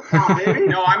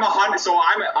 No, I'm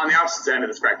on the opposite end of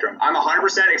the spectrum. I'm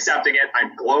 100% accepting it.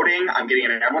 I'm gloating. I'm getting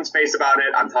in everyone's face about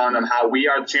it. I'm telling them how we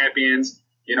are the champions.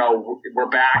 We're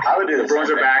back. I would do the Bruins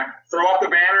are back. Throw up the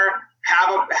banner.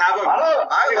 Have a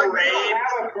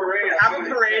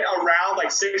parade around,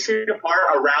 like 6 feet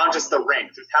apart around just the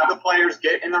rink. Just have the players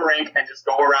get in the rink and just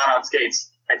go around on skates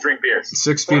and drink beers.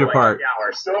 6 feet apart.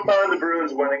 Still about the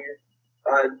Bruins winning it.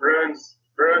 Bruins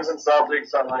and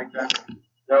Celtics, I like that.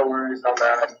 No worries on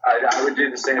that. I would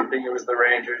do the same thing. It was the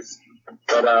Rangers.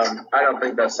 But I don't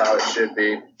think that's how it should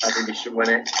be. I think you should win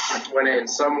it in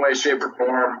some way, shape, or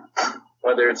form,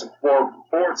 whether it's a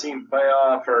 4-team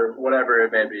playoff or whatever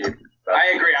it may be. But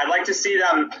I agree. I'd like to see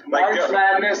them March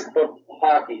Madness, but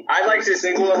hockey. I'd like to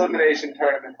single elimination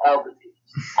tournament, all the teams.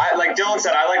 Like Dylan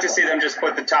said, I'd like to see them just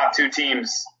put the top 2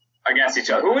 teams against each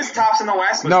other. Who was tops in the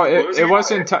West? No, it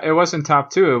wasn't top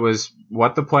 2. It was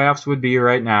what the playoffs would be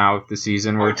right now if the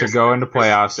season were to go into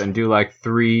playoffs and do like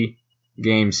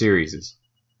 3-game series.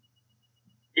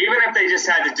 Even if they just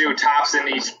had to do tops in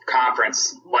each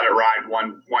conference, let it ride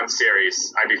one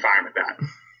series, I'd be fine with that.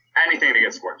 Anything to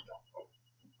get sports done.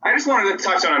 I just wanted to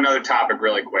touch on another topic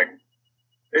really quick.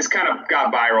 This kind of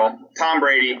got viral. Tom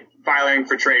Brady filing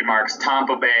for trademarks,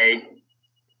 Tampa Bay,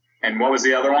 and what was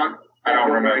the other one? I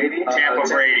don't remember. Brady? Tampa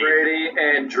Brady. Brady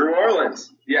and Drew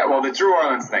Orleans. Yeah, well, the Drew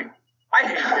Orleans thing. I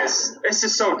hate this. It's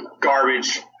just so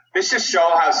garbage. This just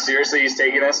shows how seriously he's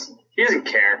taking this. He doesn't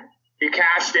care. He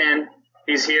cashed in.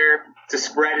 He's here to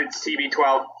spread its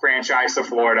TB12 franchise to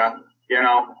Florida. You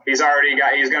know, he's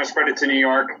going to spread it to New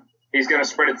York. He's going to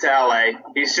spread it to LA.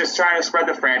 He's just trying to spread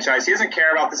the franchise. He doesn't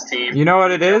care about this team. You know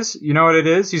what it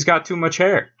is? He's got too much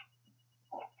hair.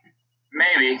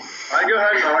 Maybe. I'd go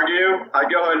ahead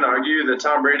and argue that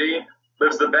Tom Brady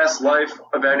lives the best life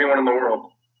of anyone in the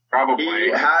world. Probably.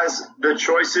 He has the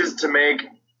choices to make.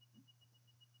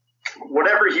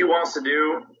 Whatever he wants to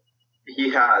do,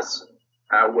 he has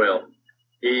at will.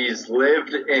 He's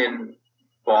lived in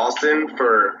Boston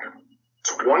for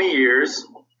 20 years.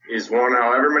 He's won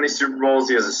however many Super Bowls.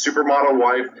 He has a supermodel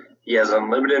wife. He has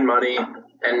unlimited money.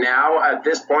 And now, at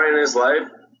this point in his life,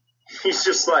 he's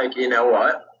just like, you know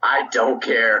what? I don't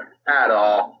care at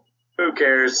all. Who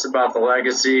cares about the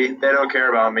legacy? They don't care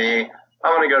about me.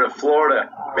 I'm going to go to Florida.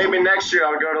 Maybe next year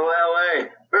I'll go to LA.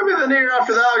 Maybe the year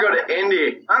after that I'll go to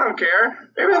Indy. I don't care.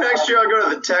 Maybe the next year I'll go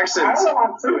to the Texans.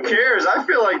 Who cares? I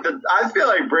feel like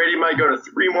Brady might go to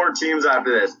 3 more teams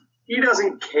after this. He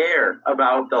doesn't care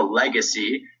about the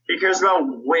legacy. He cares about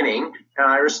winning, and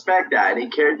I respect that. He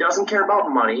doesn't care about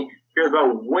money. He cares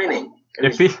about winning. I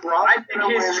think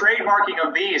his trademarking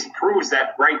of these proves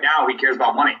that right now he cares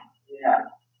about money. Yeah.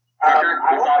 Tucker,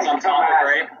 your thoughts on Tom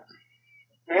Brady?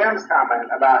 Cam's comment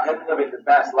about him living the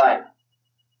best life.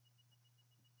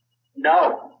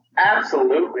 No,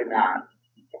 absolutely not.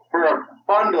 For a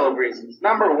bundle of reasons.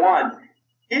 Number one,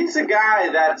 he's a guy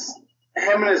that's,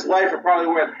 him and his wife are probably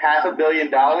worth $500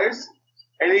 million.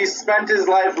 And he spent his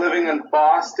life living in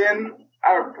Boston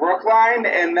or Brookline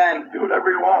and then do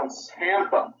whatever he wants.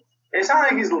 Tampa. It's not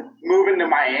like he's moving to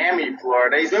Miami,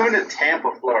 Florida. He's moving to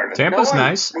Tampa, Florida. Tampa's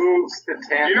nice. Moves to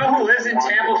Tampa. You know who lives in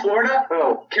Tampa, Florida?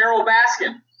 Who? Carol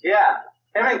Baskin. Yeah.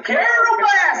 Him and Carol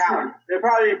Baskin. They're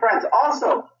probably friends.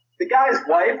 Also, the guy's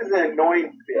wife is an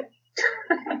annoying bitch.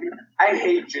 I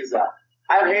hate Giselle.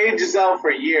 I've hated Giselle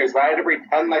for years, but I had to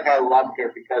pretend like I loved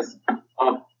her because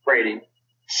of Brady.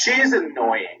 She's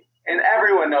annoying. And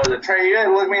everyone knows it. Trey, you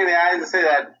gotta look me in the eyes and say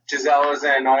that Giselle isn't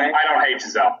annoying. I don't hate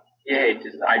Giselle. You hate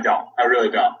Giselle. I don't. I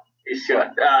really don't. You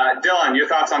should. Dylan, your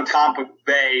thoughts on Tampa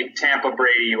Bay, Tampa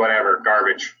Brady, whatever,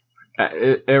 garbage?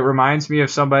 It reminds me of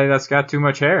somebody that's got too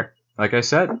much hair. Like I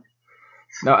said.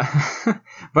 No,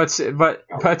 but we're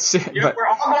all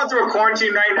going through a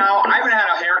quarantine right now. I haven't had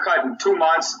a haircut in 2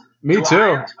 months. Me too.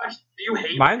 Do you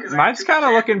hate Mine's kind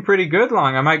of looking pretty good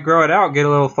long. I might grow it out, get a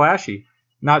little flashy,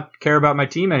 not care about my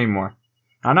team anymore.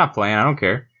 I'm not playing. I don't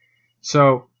care.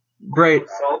 So,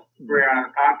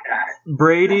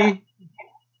 Brady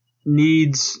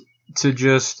needs to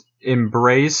just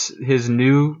embrace his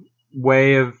new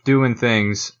way of doing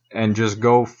things and just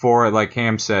go for it, like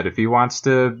Cam said. If he wants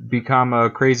to become a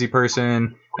crazy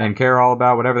person and care all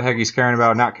about whatever the heck he's caring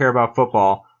about, not care about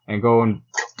football, and go and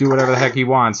do whatever the heck he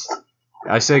wants,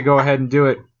 I say go ahead and do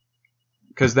it.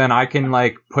 Because then I can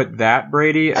like put that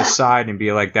Brady aside and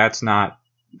be like, that's not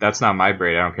my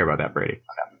Brady. I don't care about that Brady.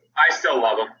 I still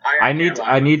love him. I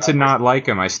need to not like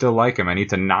him. I still like him. I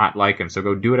need to not like him. So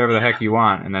go do whatever the heck you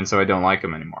want, and then so I don't like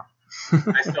him anymore.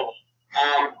 I still love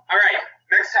him. All right,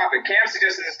 next topic. Cam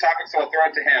suggested this topic, so I'll throw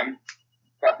it to him.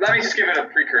 But let me just give it a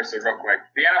precursor real quick.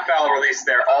 The NFL released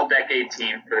their all-decade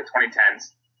team for the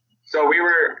 2010s. So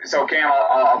Cam,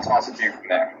 I'll toss it to you from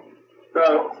there.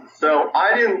 So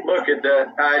I didn't look at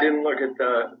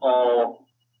the all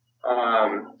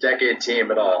decade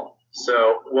team at all.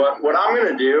 So what I'm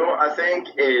gonna do, I think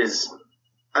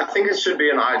it should be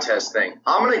an eye test thing.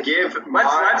 I'm gonna give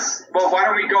well, why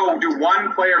don't we go do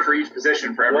one player for each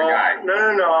position for every guy? No.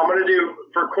 I'm gonna do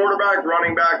for quarterback,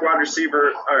 running back, wide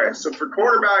receiver. All right. So for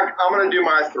quarterback, I'm gonna do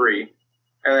my 3.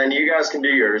 And then you guys can do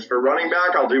yours. For running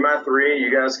back, I'll do my 3. You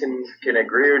guys can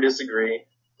agree or disagree.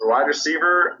 For wide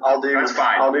receiver, That's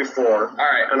fine. I'll do 4. All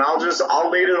right. And I'll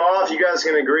lead it off. You guys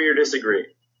can agree or disagree.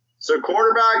 So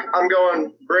quarterback, I'm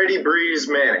going Brady, Breeze,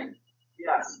 Manning.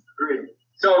 Yes, agreed.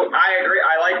 So I agree.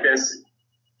 I like this.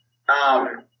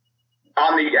 On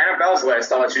the NFL's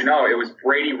list, I'll let you know, it was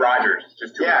Brady Rodgers.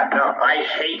 I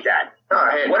hate that. No,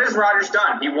 I hate What has Rodgers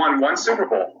done? He won 1 Super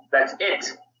Bowl. That's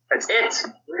it.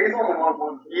 Breeze only won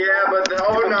 1. Yeah, but the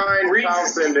 09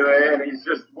 bounced into it, and he's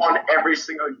just won every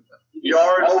single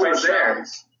yard always there.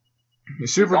 The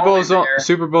Super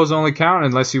Bowls only count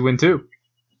unless you win 2.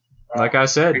 Like I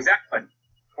said. Exactly.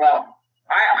 Well,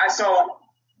 so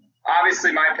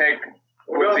obviously my pick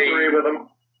We'll go 3 with them.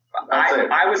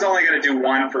 I was only going to do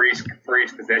 1 for each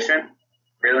position,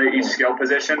 really, each skill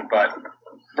position. But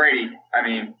Brady, I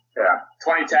mean, Yeah.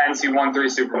 2010s, he won 3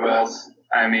 Super Bowls.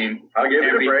 I mean, I'll give it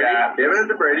can't to beat Brady. that. Give it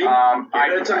to Brady.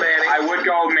 Give it to Manning. I would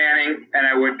go Manning, and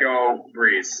I would go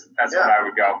Breeze. That's what I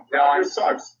would go. Dylan,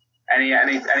 sucks. any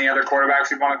other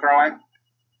quarterbacks you want to throw in?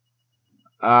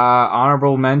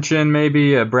 Honorable mention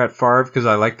maybe Brett Favre because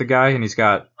I like the guy and he's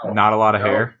got not a lot of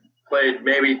hair. Played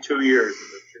maybe 2 years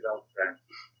in 2010.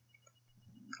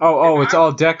 Oh, it's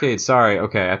all decades. Sorry.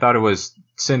 Okay, I thought it was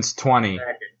since 20.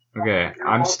 Okay,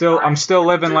 I'm still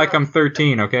living like I'm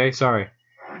 13. Okay, sorry.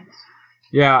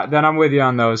 Yeah, then I'm with you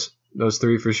on those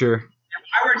 3 for sure. If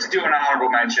I were to do an honorable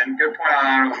mention, good point on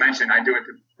honorable mention, I'd do it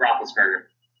to Roethlisberger.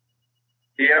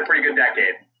 He had a pretty good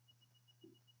decade.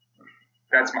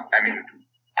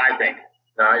 I think.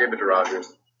 No, I give it to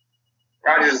Rodgers.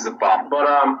 Rodgers is a bum. But,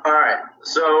 all right.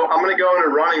 So I'm going to go into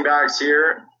running backs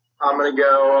here. I'm going to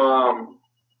go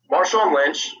Marshawn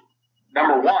Lynch.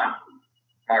 Number 1,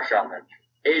 Marshawn Lynch.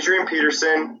 Adrian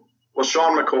Peterson.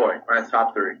 LaShawn McCoy. My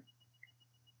top 3.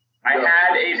 I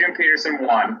had Adrian Peterson 1.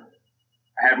 I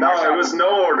had Marshawn. No, it was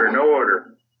no order.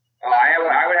 I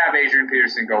would have Adrian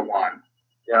Peterson go 1.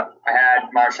 Yeah. I had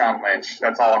Marshawn Lynch.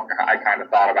 That's all I kind of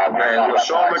thought about when I thought about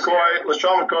that.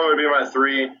 LaShawn McCoy would be my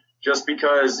 3 just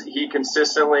because he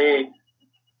consistently,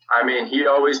 he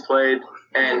always played.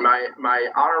 And my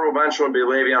honorable mention would be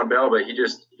Le'Veon Bell, but he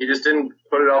just didn't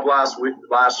put it up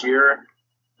last year.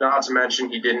 Not to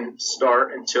mention he didn't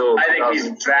start until I think he's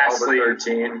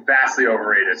vastly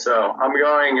overrated. So I'm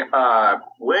going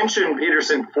Lynch and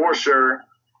Peterson for sure.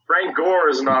 Frank Gore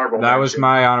is an honorable mention. That was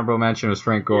my honorable mention was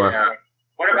Frank Gore. Yeah.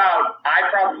 What about, I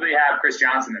probably have Chris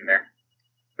Johnson in there.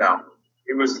 No.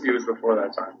 He was before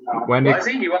that time. When Was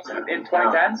he? He wasn't in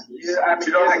 2010s?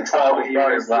 2012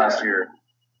 was his last year.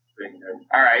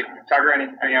 All right. Tucker,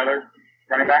 any other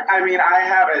running back? I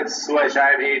have it switched. I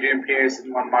have Adrian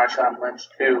Peterson, Marshawn Lynch,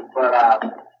 too. But,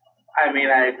 I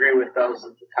agree with those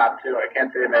as the top 2. I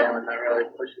can't think of anyone that really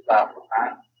pushes out from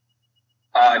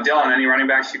that. Dylan, any running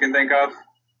backs you can think of?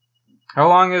 How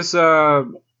long has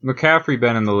McCaffrey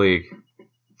been in the league?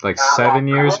 Like 7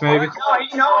 years, maybe?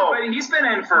 No, but he's been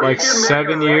in for... Like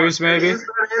 7 years, maybe? He's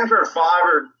been in for 5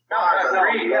 or... No,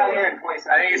 3. I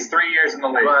think he's 3 years in the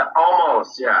league. But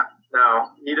almost, yeah. No,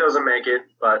 he doesn't make it,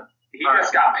 but... He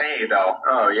just got paid, though.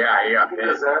 Oh, yeah, he got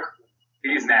paid.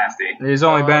 He's nasty. He's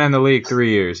only been in the league 3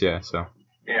 years, yeah, so.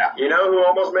 Yeah. You know who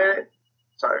almost made it?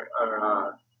 Sorry,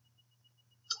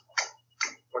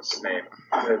 what's his name?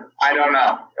 I don't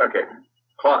know. Okay.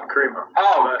 Kareem.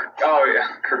 Oh, yeah,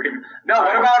 Kareem. No,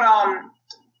 what about,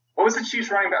 what was the Chiefs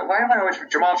running back? Why am I always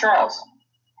Jamal Charles?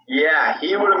 Yeah,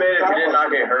 he would have made it if he did not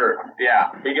get hurt.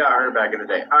 Yeah. He got hurt back in the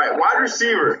day. All right, wide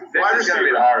receiver. This is going to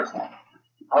be the hardest one.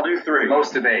 I'll do 3.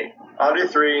 Most debate. I'll do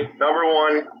 3. Number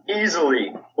 1,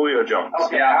 easily, Julio Jones.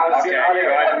 Okay. Yeah.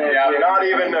 Not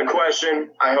even a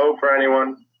question, I hope, for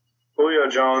anyone. Julio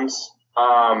Jones.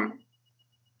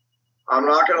 I'm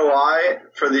not going to lie,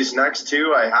 for these next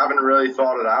 2, I haven't really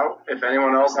thought it out. If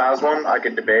anyone else has one, I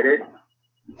could debate it.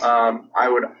 I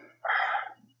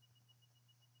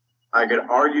could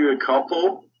argue a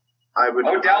couple.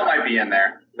 Odell might be in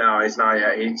there. No, he's not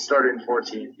yet. He started in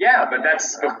 14. Yeah, but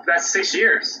that's 6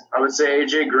 years. I would say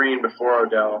A.J. Green before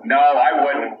Odell. No, I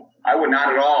wouldn't. I would not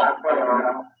at all.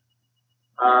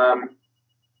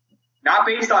 Not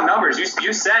based on numbers.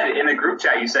 You said in the group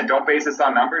chat, you said don't base this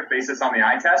on numbers, base this on the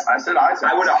eye test. I said eye test.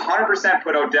 I would 100%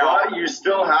 put Odell. But you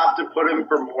still have to put him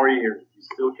for more years. You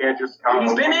still can't just count.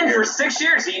 He's been in for 6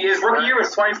 years. His rookie year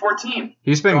was 2014.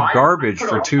 He's been garbage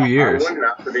for 2 years. I wouldn't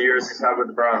after the years he's had with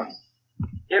the Browns.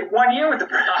 He had 1 year with the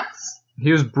Browns.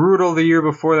 He was brutal the year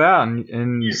before that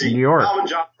in New York. Calvin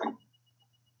Johnson.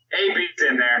 AB's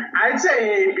in there. I'd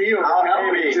say AB.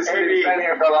 AB. Just AB. Been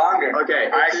here for longer. Okay,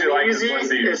 I actually like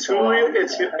easy. this one.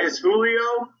 It's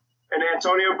Julio and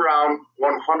Antonio Brown,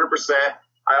 100%.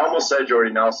 I almost said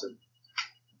Jordy Nelson.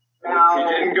 Now, He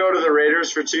didn't go to the Raiders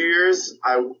for 2 years.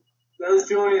 does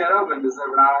Julian Edelman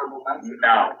deserve an honorable mention?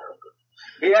 No.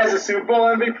 He has a Super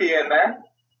Bowl MVP in there.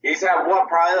 He's had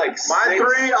probably like My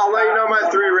 3, I'll let you know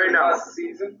my 3 right now.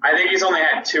 Season. I think he's only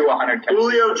had 2 100 catches.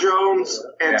 Julio Jones,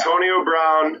 Antonio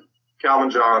Brown,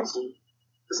 Calvin Johnson.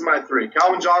 This is my 3.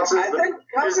 Calvin Johnson. I think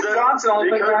Calvin Johnson only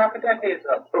played for half a decade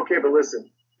though. Okay, but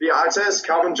listen. The eye test,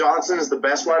 Calvin Johnson is the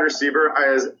best wide receiver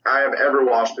I have ever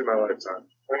watched in my lifetime.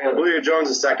 Julio Jones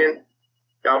is second.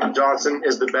 Calvin Johnson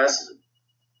is the best.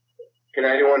 Can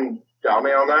anyone doubt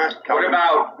me on that? What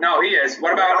about, no, he is.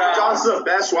 What about, Calvin Johnson's the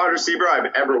best wide receiver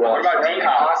I've ever what watched. about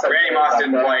D-Hop? Randy Moss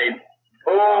didn't play.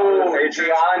 Oh,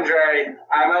 DeAndre.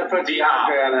 I'm going to put D-Hop.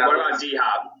 DeAndre on that. What about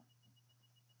D-Hop?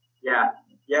 Yeah.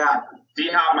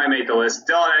 D-Hop might make the list.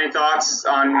 Dylan, any thoughts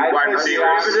on wide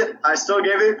receivers? I still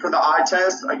give it for the eye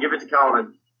test. I give it to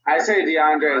Calvin. I say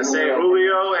DeAndre. I say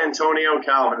Julio, Antonio,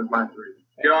 Calvin is my three.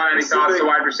 Dylan, any thoughts to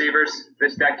wide receivers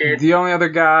this decade? The only other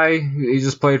guy, he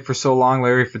just played for so long,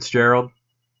 Larry Fitzgerald.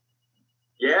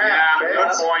 Yeah,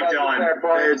 Good point,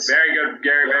 Dylan. It's Very good,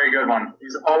 Gary. Very good one.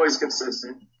 He's always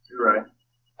consistent. You're right.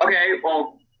 Okay,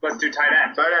 well, let's do tight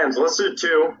end. Tight ends. Let's do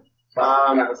two.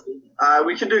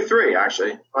 We can do three,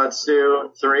 actually. Let's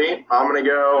do three. I'm going to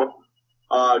go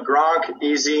Gronk,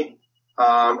 easy.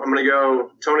 I'm going to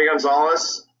go Tony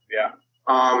Gonzalez. Yeah.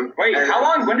 Wait, How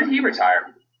long? When did he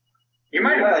retire? He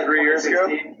might have 3 years ago.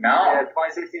 No.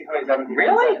 2016, 2017.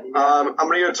 Really? I'm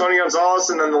going to go Tony Gonzalez,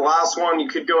 and then the last one, you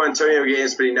could go Antonio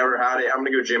Gaines, but he never had it. I'm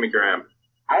going to go Jimmy Graham.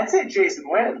 I'd say Jason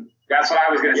Witten. That's what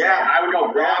I was going to say. Yeah. I would go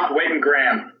Gronk, Wade, and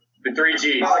Graham. The 3 Gs.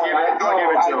 I'll give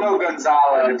it to him.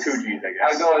 Gonzalez. The 2 Gs, I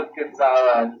guess. I go with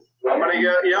Gonzalez. I'm going to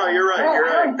go, yeah, you're right. You're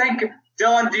I right. don't think.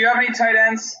 Dylan, do you have any tight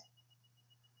ends?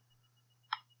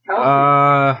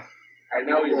 I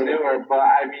know he's newer, but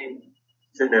I mean,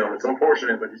 It's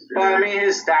unfortunate, but he's but I mean,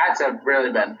 his stats have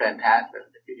really been fantastic.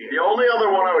 The only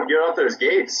other one I would go out there is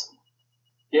Gates.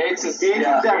 Gates is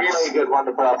definitely a good one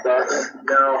to put up there.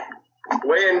 No.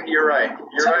 Wayne, you're right.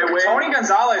 You're right, Wayne. Tony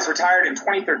Gonzalez retired in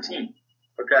 2013.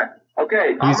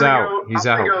 Okay. He's out. He's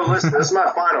out. Listen, this is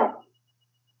my final.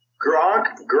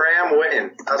 Gronk, Graham,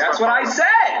 Witten. That's what I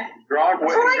said. Gronk, Witten.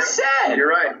 That's what I said. You're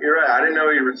right. I didn't know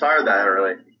he retired that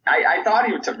early. I thought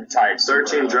he retired.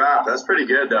 13 draft. That's pretty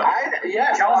good, though.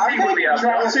 Kelsey would be up.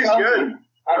 Kelsey's good.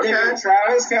 I'm Okay. taking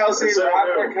Travis Kelsey, Instead of Rob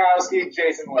who? Gronkowski,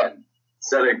 Jason Witten.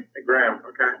 Instead of Graham.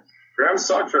 Okay. Graham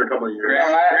sucked for a couple of years.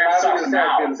 Graham sucks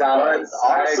now. Gonzalez.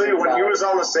 Honestly, when he was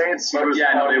on the Saints, he was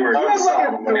Yeah, no, they were. He has like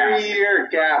a unstoppable. 3-year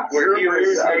gap where he was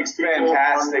Drew Brees like makes people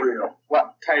fantastic unreal.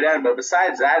 tight end, but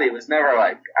besides that, he was never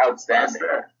like That's outstanding.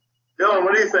 fair. Dylan,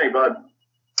 what do you think, bud?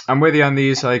 I'm with you on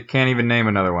these. I can't even name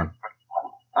another one.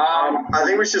 I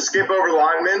think we should skip over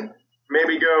linemen.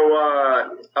 Maybe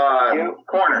go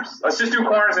Corners. Let's just do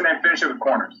corners and then finish it with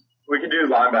corners. we can do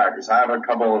linebackers. I have a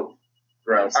couple of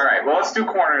routes. All right, well, let's do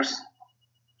corners.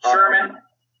 Sherman.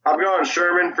 I'm going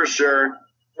Sherman for sure.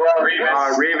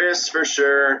 Revis. Revis for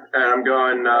sure. And I'm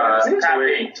going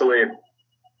Talib.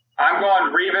 I'm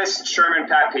going Revis, Sherman,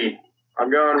 Pat P. I'm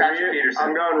going Patrick Peterson.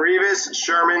 I'm going Revis,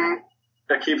 Sherman,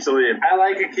 Aqib Talib. I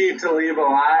like Aqib Talib a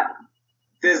lot.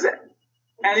 Does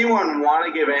anyone want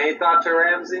to give any thought to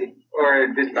Ramsey? Or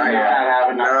did he not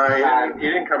have enough time? He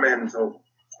didn't come in until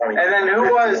 20. And then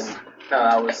who was... No,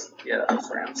 that was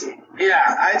Ramsey.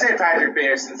 Yeah, I'd say Patrick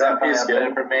Peterson's definitely up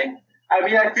there for me. I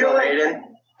mean,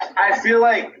 I feel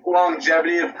like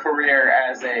longevity of career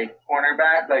as a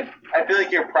cornerback, like, I feel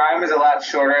like your prime is a lot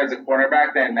shorter as a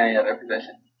cornerback than any other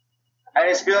position. I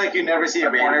just feel like you never see a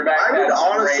cornerback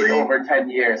that's great over 10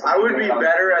 years. I would be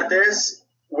better at this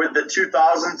with the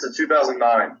 2000 to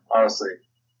 2009, honestly.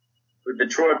 With the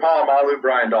Troy Polamalu,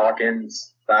 Brian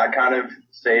Dawkins, that kind of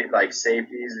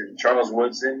safeties, and Charles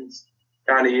Woodson's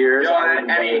kind of years.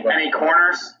 Any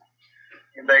corners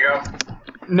you can think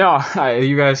of? No,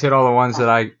 you guys hit all the ones that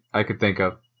I could think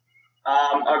of.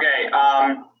 Okay,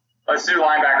 let's do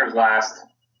linebackers last.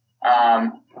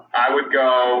 I would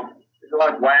go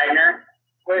Wagner.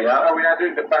 Wait, are we not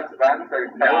doing defensive ends?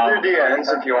 No, we'll do DNs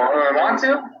if you want. Want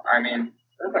to? I mean,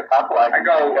 There's a couple. I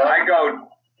go.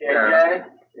 KJ?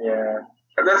 Yeah.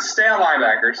 Let's stay on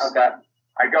linebackers. Okay.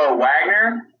 I go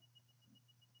Wagner.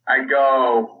 I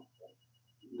go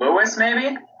Lewis,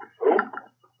 maybe. Who?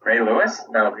 Ray Lewis?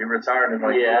 No, he retired in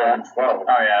 2012. Oh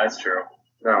yeah, that's true.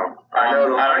 No. I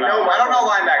don't know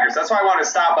linebackers. That's why I want to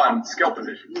stop on skill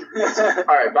position. All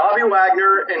right, Bobby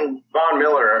Wagner and Von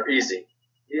Miller are easy.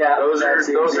 Yeah. Those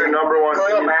are number one.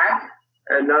 Khalil Mack?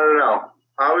 And no.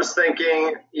 I was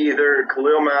thinking either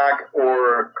Khalil Mack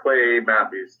or Clay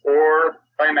Matthews. Or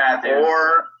Clay Matthews.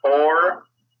 Or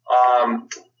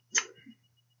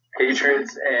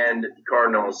Patriots and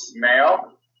Cardinals.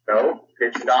 Mayo? No.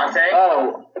 Patriots. Dante?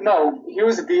 Oh, no, he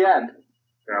was at the end.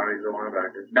 No, he's a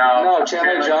linebacker. No,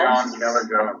 Chandler Jones? Chandler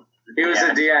Jones. He was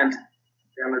at the end.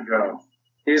 Chandler Jones.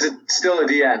 He's still at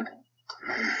the end.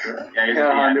 Yeah, he's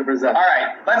 100%. All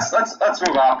right, let's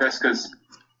move off this because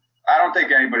I don't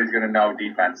think anybody's going to know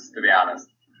defense, to be honest.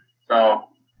 So,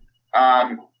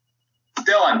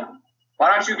 Dylan,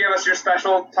 why don't you give us your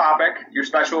special topic, your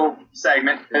special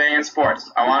segment today in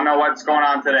sports? I want to know what's going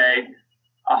on today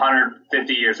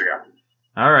 150 years ago.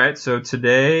 All right, so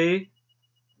today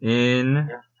in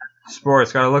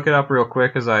sports, got to look it up real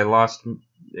quick because I lost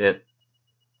it.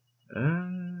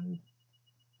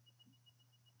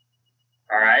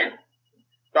 All right.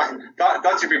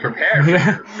 Thought you'd be prepared.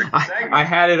 Yeah, I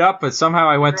had it up, but somehow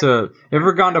I went to.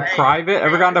 Ever gone to private?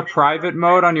 Ever gone to private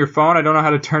mode on your phone? I don't know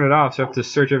how to turn it off, so I have to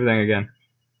search everything again.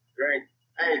 Great.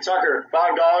 Hey, Tucker,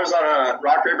 $5 on a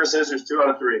rock, paper, scissors, 2 out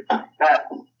of 3. That.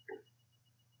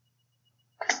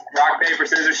 Rock, paper,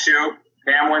 scissors, shoot.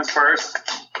 Cam wins first.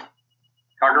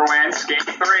 Tucker wins. Game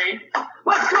 3.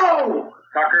 Let's go!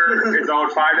 Tucker is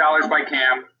owed $5 by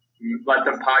Cam. Let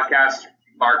the podcast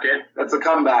mark it. That's a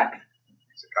comeback.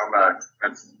 It's a comeback.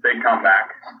 That's a big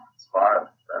comeback. Spot.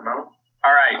 I know.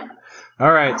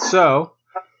 All right, so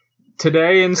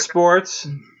today in sports,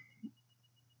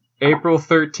 April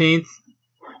 13th,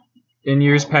 in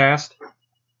years past,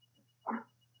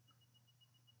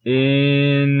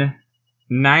 in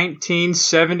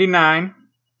 1979,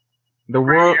 the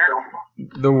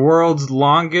world's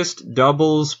longest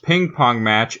doubles ping pong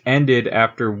match ended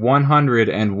after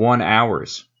 101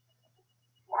 hours.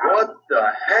 What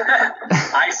the heck?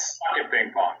 I suck at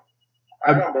ping pong.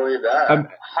 I don't believe that.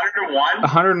 101?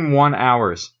 101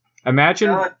 hours.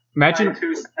 Imagine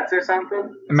 2 sets or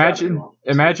something?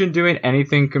 imagine doing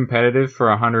anything competitive for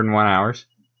 101 hours.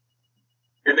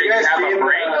 Did they have a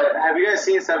break? Have you guys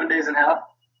seen 7 Days in Hell?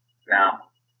 No.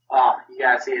 Oh, you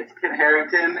gotta see it. It's Kit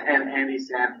Harington and Andy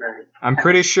Samberg. I'm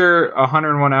pretty sure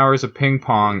 101 hours of ping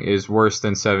pong is worse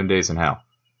than 7 Days in Hell.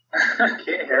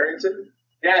 Kit Harington?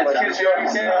 Yeah, it's Kit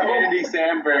Harington and Andy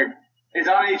Samberg. It's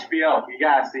on HBO. You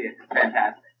gotta see it. It's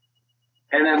fantastic.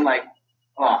 And then, the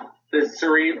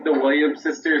Williams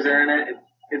sisters are in it.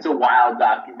 It's a wild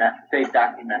fake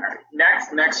documentary.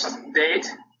 Next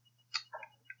date.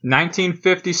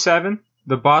 1957,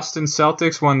 the Boston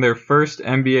Celtics won their first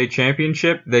NBA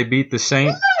championship. They beat the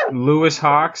St. Louis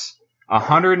Hawks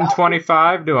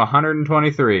 125 to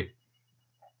 123.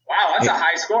 Wow, that's a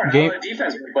high score. How the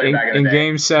defense played back in the day.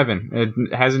 Game 7. It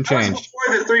hasn't changed. That was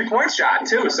before the three-point shot,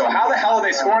 too. So how the hell are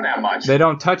they scoring that much? They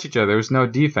don't touch each other. There was no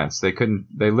defense. They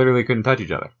literally couldn't touch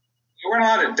each other. They weren't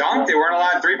allowed to dunk. They weren't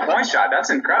allowed to three-point shot. That's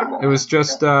incredible. It was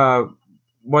just,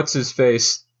 what's his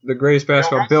face? The greatest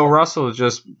basketball. Bill Russell is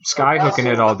just skyhooking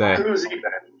it all day.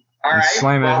 All right.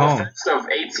 Slamming it home. So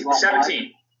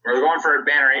 17. We're going for a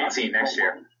banner 18 next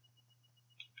year.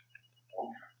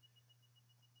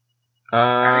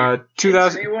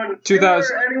 2000 anyone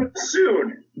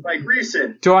soon, like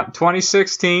recent.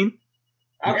 2016.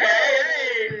 Okay,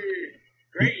 hey,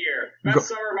 great year, best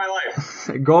summer of my life.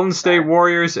 Golden State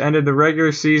Warriors ended the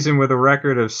regular season with a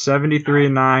record of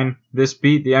 73-9. This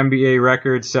beat the NBA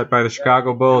record set by the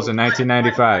Chicago Bulls in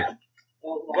 1995.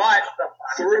 But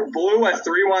blew a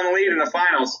 3-1 lead in the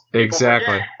finals.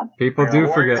 Exactly. People do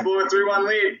forget. Blew a 3-1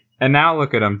 lead. And now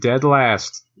look at them, dead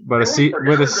last, but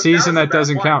with a season that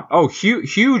doesn't count. Oh,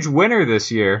 huge winner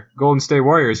this year, Golden State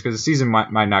Warriors, because the season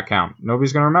might not count.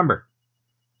 Nobody's going to remember.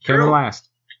 Came in last.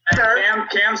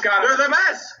 Cam's got They're the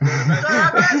best.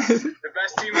 They're the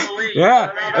best team in the league.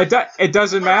 Yeah, it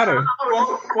doesn't matter.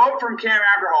 Quote from Cam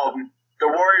Aberholden, the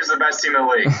Warriors are the best team in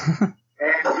the league.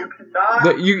 And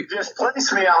you cannot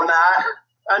displace me on that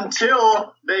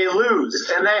until they lose,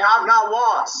 and they have not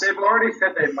lost. They've already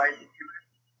said they might do it.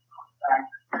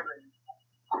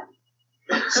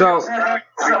 So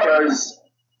because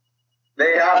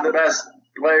they have the best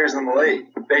players in the league.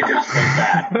 They just think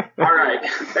that. All right.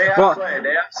 They have Clay,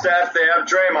 they have Steph, they have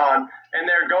Draymond, and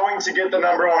they're going to get the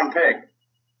number 1 pick.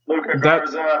 Luka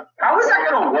Garza. How is that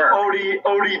going to work?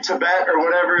 Odie Tibet or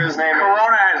whatever his name is.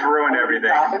 Corona has ruined everything.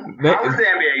 How is the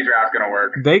NBA draft going to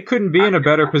work? They couldn't be in a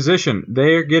better position.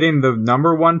 They are getting the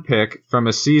number 1 pick from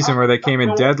a season where they came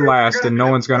in dead last and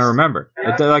no one's going to remember.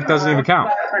 It doesn't even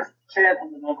count.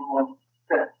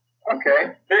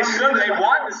 Okay. They should. They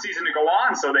want the season to go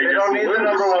on, so they just don't need lose. the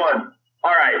number 1.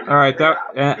 All right.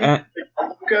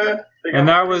 And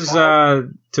that was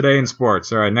today in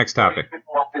sports. All right, next topic.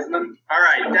 All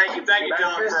right, thank you,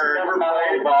 Dylan, for.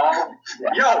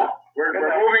 Yo, we're moving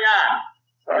on.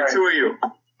 The two of you,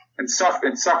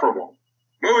 insufferable.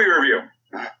 Movie review.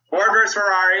 Ford vs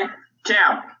Ferrari.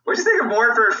 Cam, what'd you think of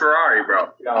Ford vs Ferrari, bro?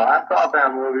 Yo, I thought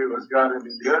that movie was going to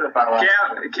be good if I watched it.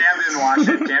 Cam didn't watch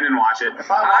it.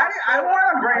 I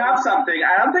want to bring up something.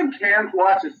 I don't think Cam's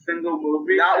watched a single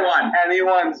movie. Not one.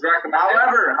 Anyone's recommended.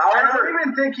 However, I don't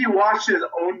even think he watched his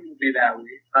own movie that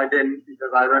week. I didn't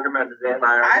because I recommended it and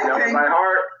I already know in my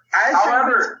heart.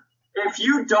 However, if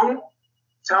you don't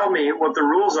tell me what the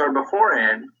rules are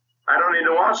beforehand, I don't need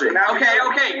to watch it.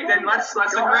 Okay. Then let's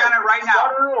agree on it right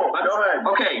now. Go ahead.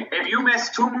 Okay, if you miss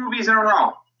 2 movies in a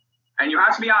row, and you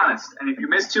have to be honest, and if you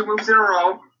miss 2 movies in a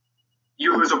row,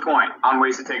 you lose a point on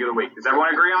Wasted Take of the Week. Does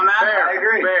everyone agree on that? Fair. I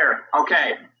agree. Fair.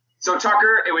 Okay. So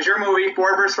Tucker, it was your movie,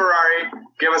 Ford vs Ferrari.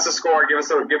 Give us a score. Give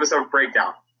us a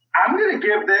breakdown. I'm gonna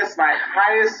give this my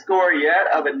highest score yet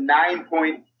of a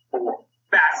 9.4.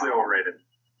 Vastly overrated.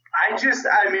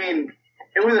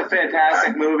 It was a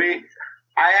fantastic movie.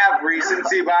 I have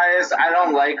recency bias. I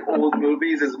don't like old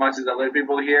movies as much as other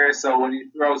people here. So when you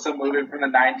throw some movie from the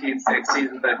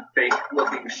 1960s with a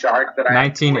fake-looking shark that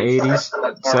 1980s,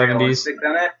 70s, in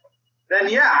it, then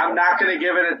yeah, I'm not going to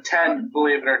give it a 10.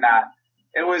 Believe it or not,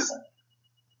 it was.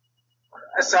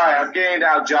 Sorry, I'm getting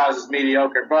down Jaws is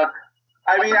mediocre, but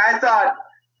I mean, I thought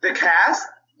the cast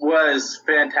was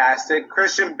fantastic.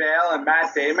 Christian Bale and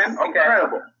Matt Damon,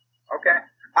 incredible. Okay.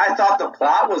 I thought the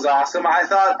plot was awesome. I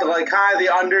thought kind of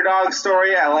the underdog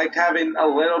story. I liked having a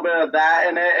little bit of that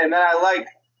in it, and then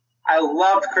I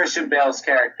loved Christian Bale's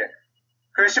character.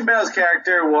 Christian Bale's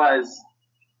character was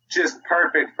just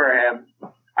perfect for him.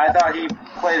 I thought he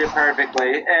played it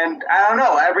perfectly, and I don't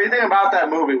know, everything about that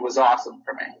movie was awesome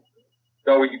for me.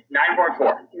 So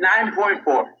 9.4. 9.4.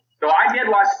 So I did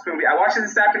watch this movie. I watched it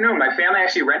this afternoon. My family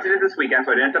actually rented it this weekend,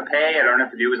 so I didn't have to pay. I don't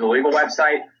have to do it with a legal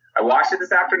website. I watched it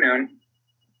this afternoon.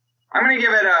 I'm going to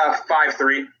give it a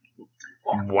 5.3.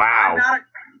 Wow.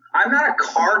 I'm not a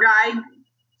car guy,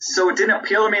 so it didn't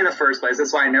appeal to me in the first place.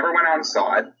 That's why I never went out and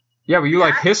saw it. Yeah, but you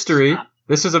like history.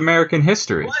 This is American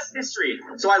history. It was history.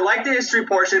 So I liked the history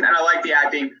portion, and I liked the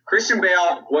acting. Christian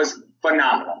Bale was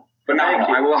phenomenal. Phenomenal.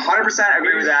 I will 100%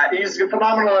 agree with that. He's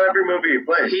phenomenal in every movie he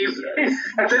plays.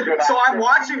 So I'm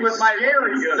watching with my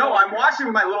I'm watching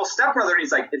with my little stepbrother, and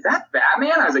he's like, "Is that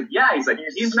Batman?" I was like, "Yeah." He's like,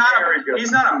 "He's not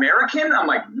American." I'm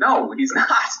like, "No, he's not."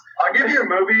 I'll give you a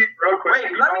movie real quick.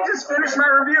 Wait, let me just finish my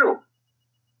review.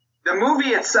 The movie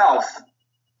itself,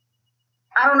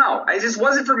 I don't know. It just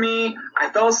wasn't for me. I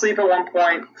fell asleep at one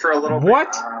point for a little bit.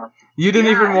 What? You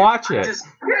didn't even watch it.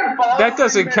 That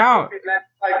doesn't count.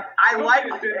 I like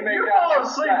it. You fall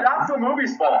asleep. That's the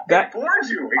movie's fault. It bored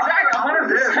you. Exactly,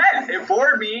 100%. It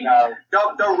bored me. No.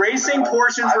 The racing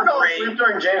portions were I fell great. asleep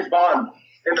during James Bond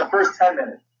in the first 10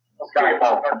 minutes.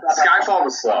 Skyfall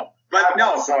was slow. But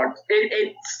no,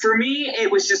 it for me,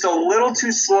 it was just a little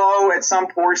too slow at some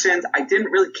portions. I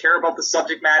didn't really care about the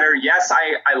subject matter. Yes,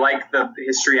 I like the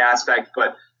history aspect,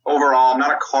 but overall, I'm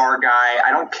not a car guy.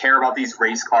 I don't care about these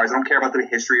race cars. I don't care about the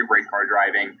history of race car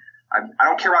driving. I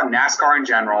don't care about NASCAR in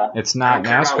general. It's not I don't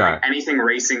care NASCAR. about, anything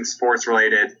racing, sports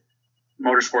related,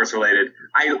 motorsports related.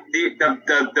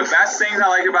 The best things I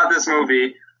like about this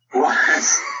movie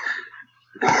was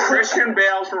Christian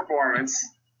Bale's performance,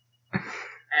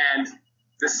 and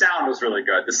the sound was really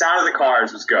good. The sound of the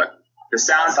cars was good. The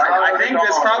sound. I think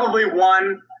this probably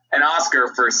won an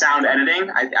Oscar for sound editing.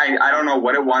 I don't know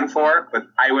what it won for, but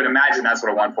I would imagine that's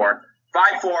what it won for.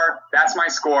 5.4. That's my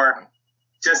score.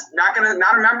 Just not a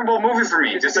memorable movie for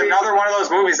me. Just another one of those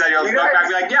movies that you'll look back and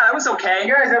be like, yeah, that was okay.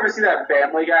 You guys ever see that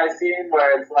Family Guy scene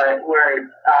where it's like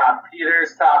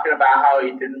Peter's talking about how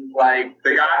he didn't like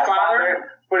The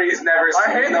Godfather? but he's never seen I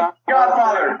hate the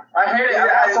Godfather. I hate it.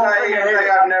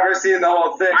 I've never seen the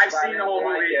whole thing. I've seen the whole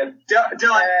movie.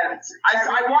 Dylan,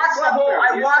 I watched the whole.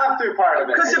 I watched through part of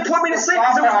it because it put me to sleep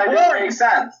because it was boring. Makes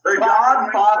sense. The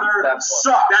Godfather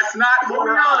sucks. That's not what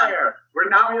we're on. There. We're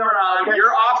not what we're on.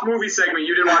 You're off movie segment.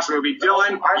 You didn't watch the movie.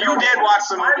 Dylan, you did watch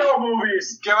the movie. I know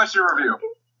movies. Give us your review.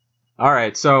 All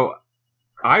right, so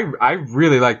I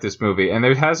really like this movie, and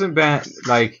there hasn't been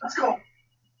like Let's go.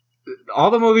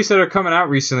 all the movies that are coming out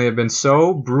recently have been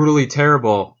so brutally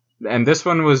terrible, and this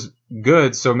one was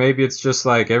good. So maybe it's just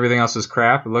like everything else is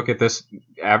crap. Look at this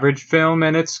average film,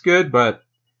 and it's good, but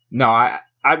no, I'm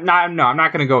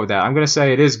not going to go with that. I'm going to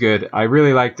say it is good. I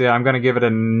really liked it. I'm going to give it a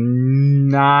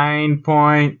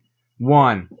 9.1.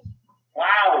 Wow,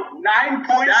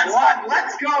 9.1.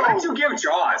 Let's go. What did you give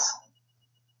Jaws?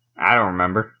 I don't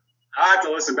remember. I'll have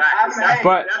to listen back.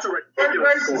 But- That's a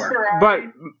ridiculous score. But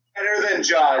Better than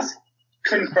Jaws.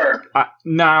 Confirmed.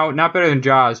 no, not better than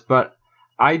Jaws, but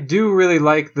I do really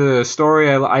like the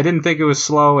story. I didn't think it was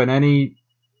slow in any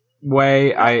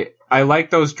way. I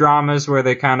like those dramas where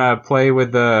they kind of play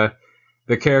with the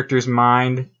character's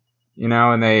mind, you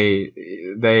know, and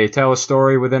they tell a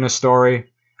story within a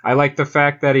story. I like the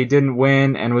fact that he didn't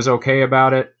win and was okay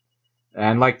about it,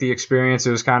 and like the experience.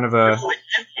 It was kind of a.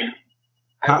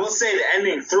 I will say the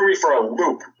ending threw me for a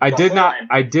loop. I did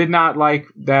not like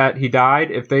that he died.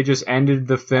 If they just ended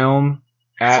the film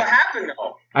That's what happened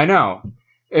though. I know.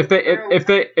 If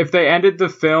they ended the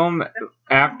film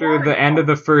after the end of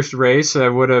the first race, I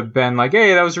would have been like,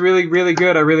 "Hey, that was really, really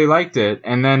good. I really liked it."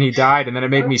 And then he died, and then it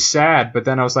made me sad. But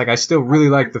then I was like, "I still really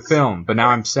like the film, but now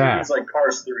I'm sad." It's like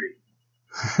Cars 3.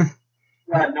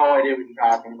 I have no idea what you're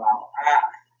talking about.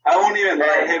 I won't even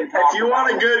let him talk. If you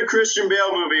want a good Christian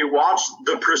Bale movie, watch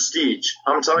The Prestige.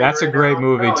 I'm telling That's you. a great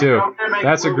movie too.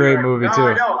 That's a great movie too.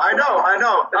 I know. All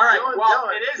right, Dylan, well,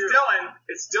 Dylan, it is dude. Dylan.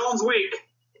 It's Dylan's week.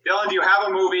 Dylan, do you have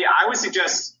a movie? I would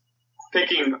suggest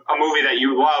picking a movie that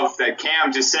you love that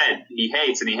Cam just said he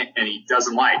hates and he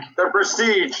doesn't like. The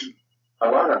Prestige. I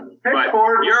love that. But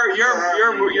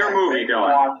your movie,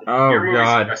 Dylan. Oh, Your movie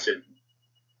God. suggestion.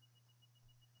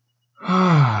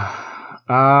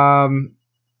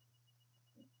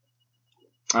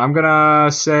 I'm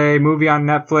gonna say movie on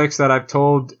Netflix that I've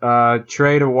told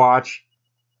Trey to watch.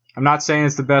 I'm not saying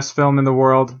it's the best film in the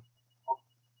world.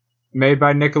 Made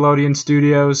by Nickelodeon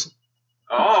Studios.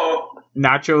 Oh.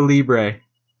 Nacho Libre.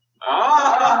 Oh.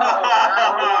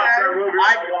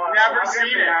 I've never seen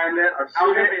it.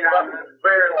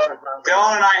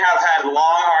 Dylan and I have had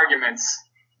long arguments.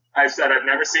 I've said I've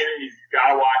never seen it. You've got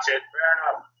to watch it.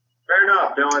 Fair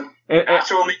enough, Dylan.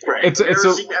 Nacho Libre. It's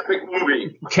Never seen epic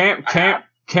movie.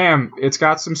 Cam, it's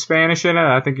got some Spanish in it.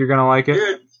 I think you're gonna like it.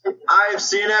 Dude, I've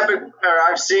seen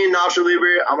Nacho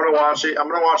Libre. I'm gonna watch it. I'm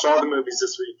gonna watch all the movies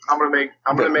this week. I'm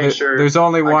gonna make sure. There's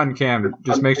only one, Cam.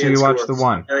 Just make sure you watch the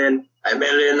one. A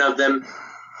million of them.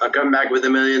 I'll come back with a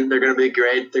million. They're gonna be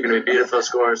great. They're gonna be beautiful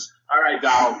scores. All right,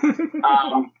 Donald.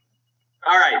 All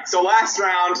right, so last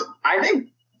round. I think,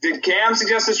 did Cam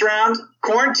suggest this round?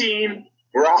 Quarantine.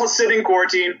 We're all sitting in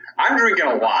quarantine. I'm drinking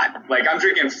a lot. Like, I'm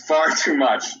drinking far too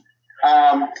much.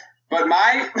 But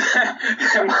my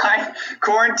my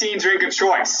quarantine drink of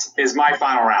choice is my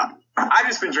final round. I've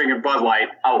just been drinking Bud Light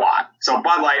a lot. So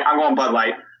Bud Light, I'm going Bud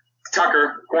Light.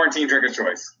 Tucker, quarantine drink of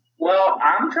choice. Well,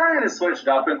 I'm trying to switch it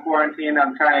up in quarantine.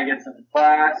 I'm trying to get some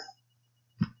class.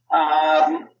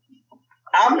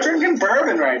 I'm drinking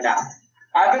bourbon right now.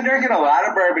 I've been drinking a lot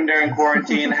of bourbon during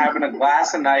quarantine, having a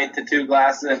glass a night to 2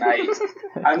 glasses a night.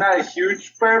 I'm not a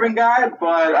huge bourbon guy,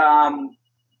 but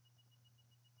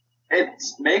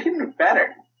it's making me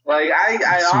better. Like I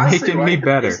It's honestly making like me the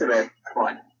better. taste of it.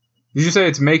 What? Did you say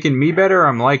it's making me better or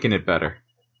I'm liking it better?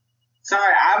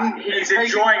 Sorry, He's it's making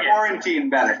enjoying it. quarantine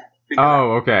better. because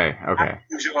Oh, okay. I'm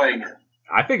enjoying it.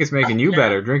 I think it's making you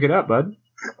better. Drink it up, bud.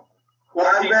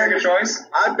 Quarantine drink of choice?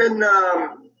 I've been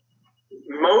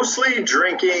mostly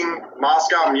drinking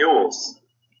Moscow Mules.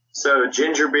 So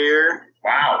ginger beer,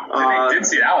 Wow. Didn't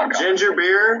see that one coming. ginger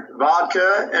beer,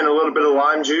 vodka, and a little bit of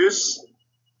lime juice.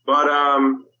 But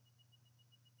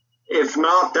if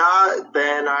not that,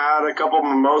 then I had a couple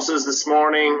mimosas this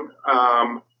morning.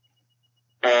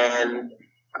 And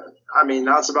I mean,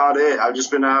 that's about it. I've just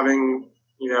been having,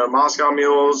 Moscow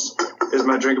Mules is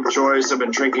my drink of choice. I've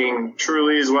been drinking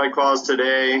Truly's White Claws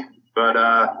today, but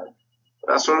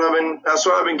that's what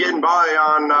I've been getting by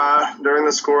on during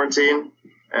this quarantine,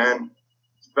 and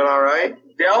it's been all right.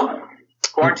 Dill,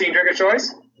 quarantine drink of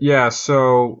choice? Yeah,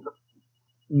 so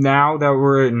now that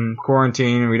we're in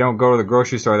quarantine and we don't go to the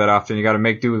grocery store that often, you got to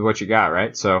make do with what you got,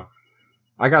 right? So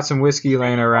I got some whiskey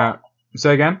laying around.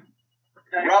 Say again?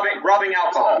 Rubbing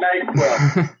alcohol.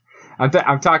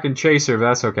 I'm talking chaser, but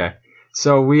that's okay.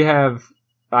 So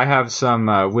I have some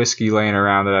whiskey laying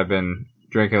around that I've been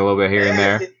drinking a little bit here and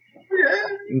there.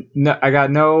 No, I got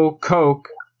no Coke,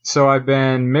 so I've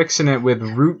been mixing it with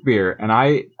root beer, and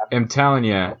I am telling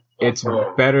you, it's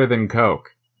better than Coke.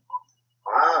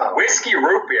 Wow. Whiskey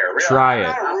root beer. Really? Try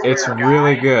it. It's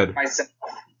really good. Myself.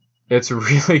 It's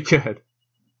really good.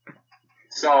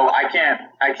 So I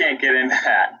can't get into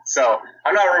that. So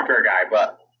I'm not a root beer guy,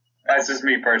 but that's just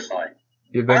me personally.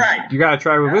 You All right. got to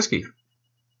try with whiskey.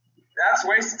 That's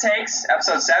Wasted Takes,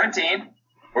 episode 17.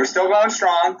 We're still going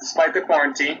strong despite the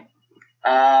quarantine.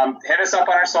 Hit us up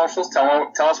on our socials.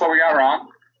 Tell us what we got wrong.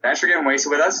 Thanks for getting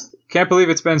wasted with us. Can't believe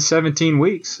it's been 17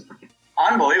 weeks.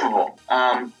 Unbelievable.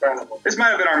 This might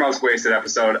have been our most wasted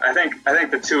episode. I think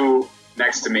the two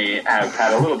next to me have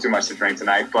had a little too much to drink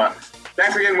tonight, but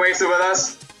thanks for getting wasted with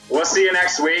us. We'll see you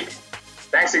next week.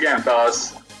 Thanks again,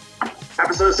 fellas.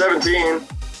 Episode 17.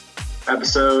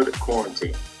 Episode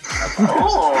quarantine.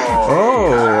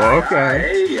 Oh,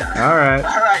 okay. All All right.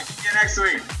 right. See you next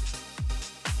week.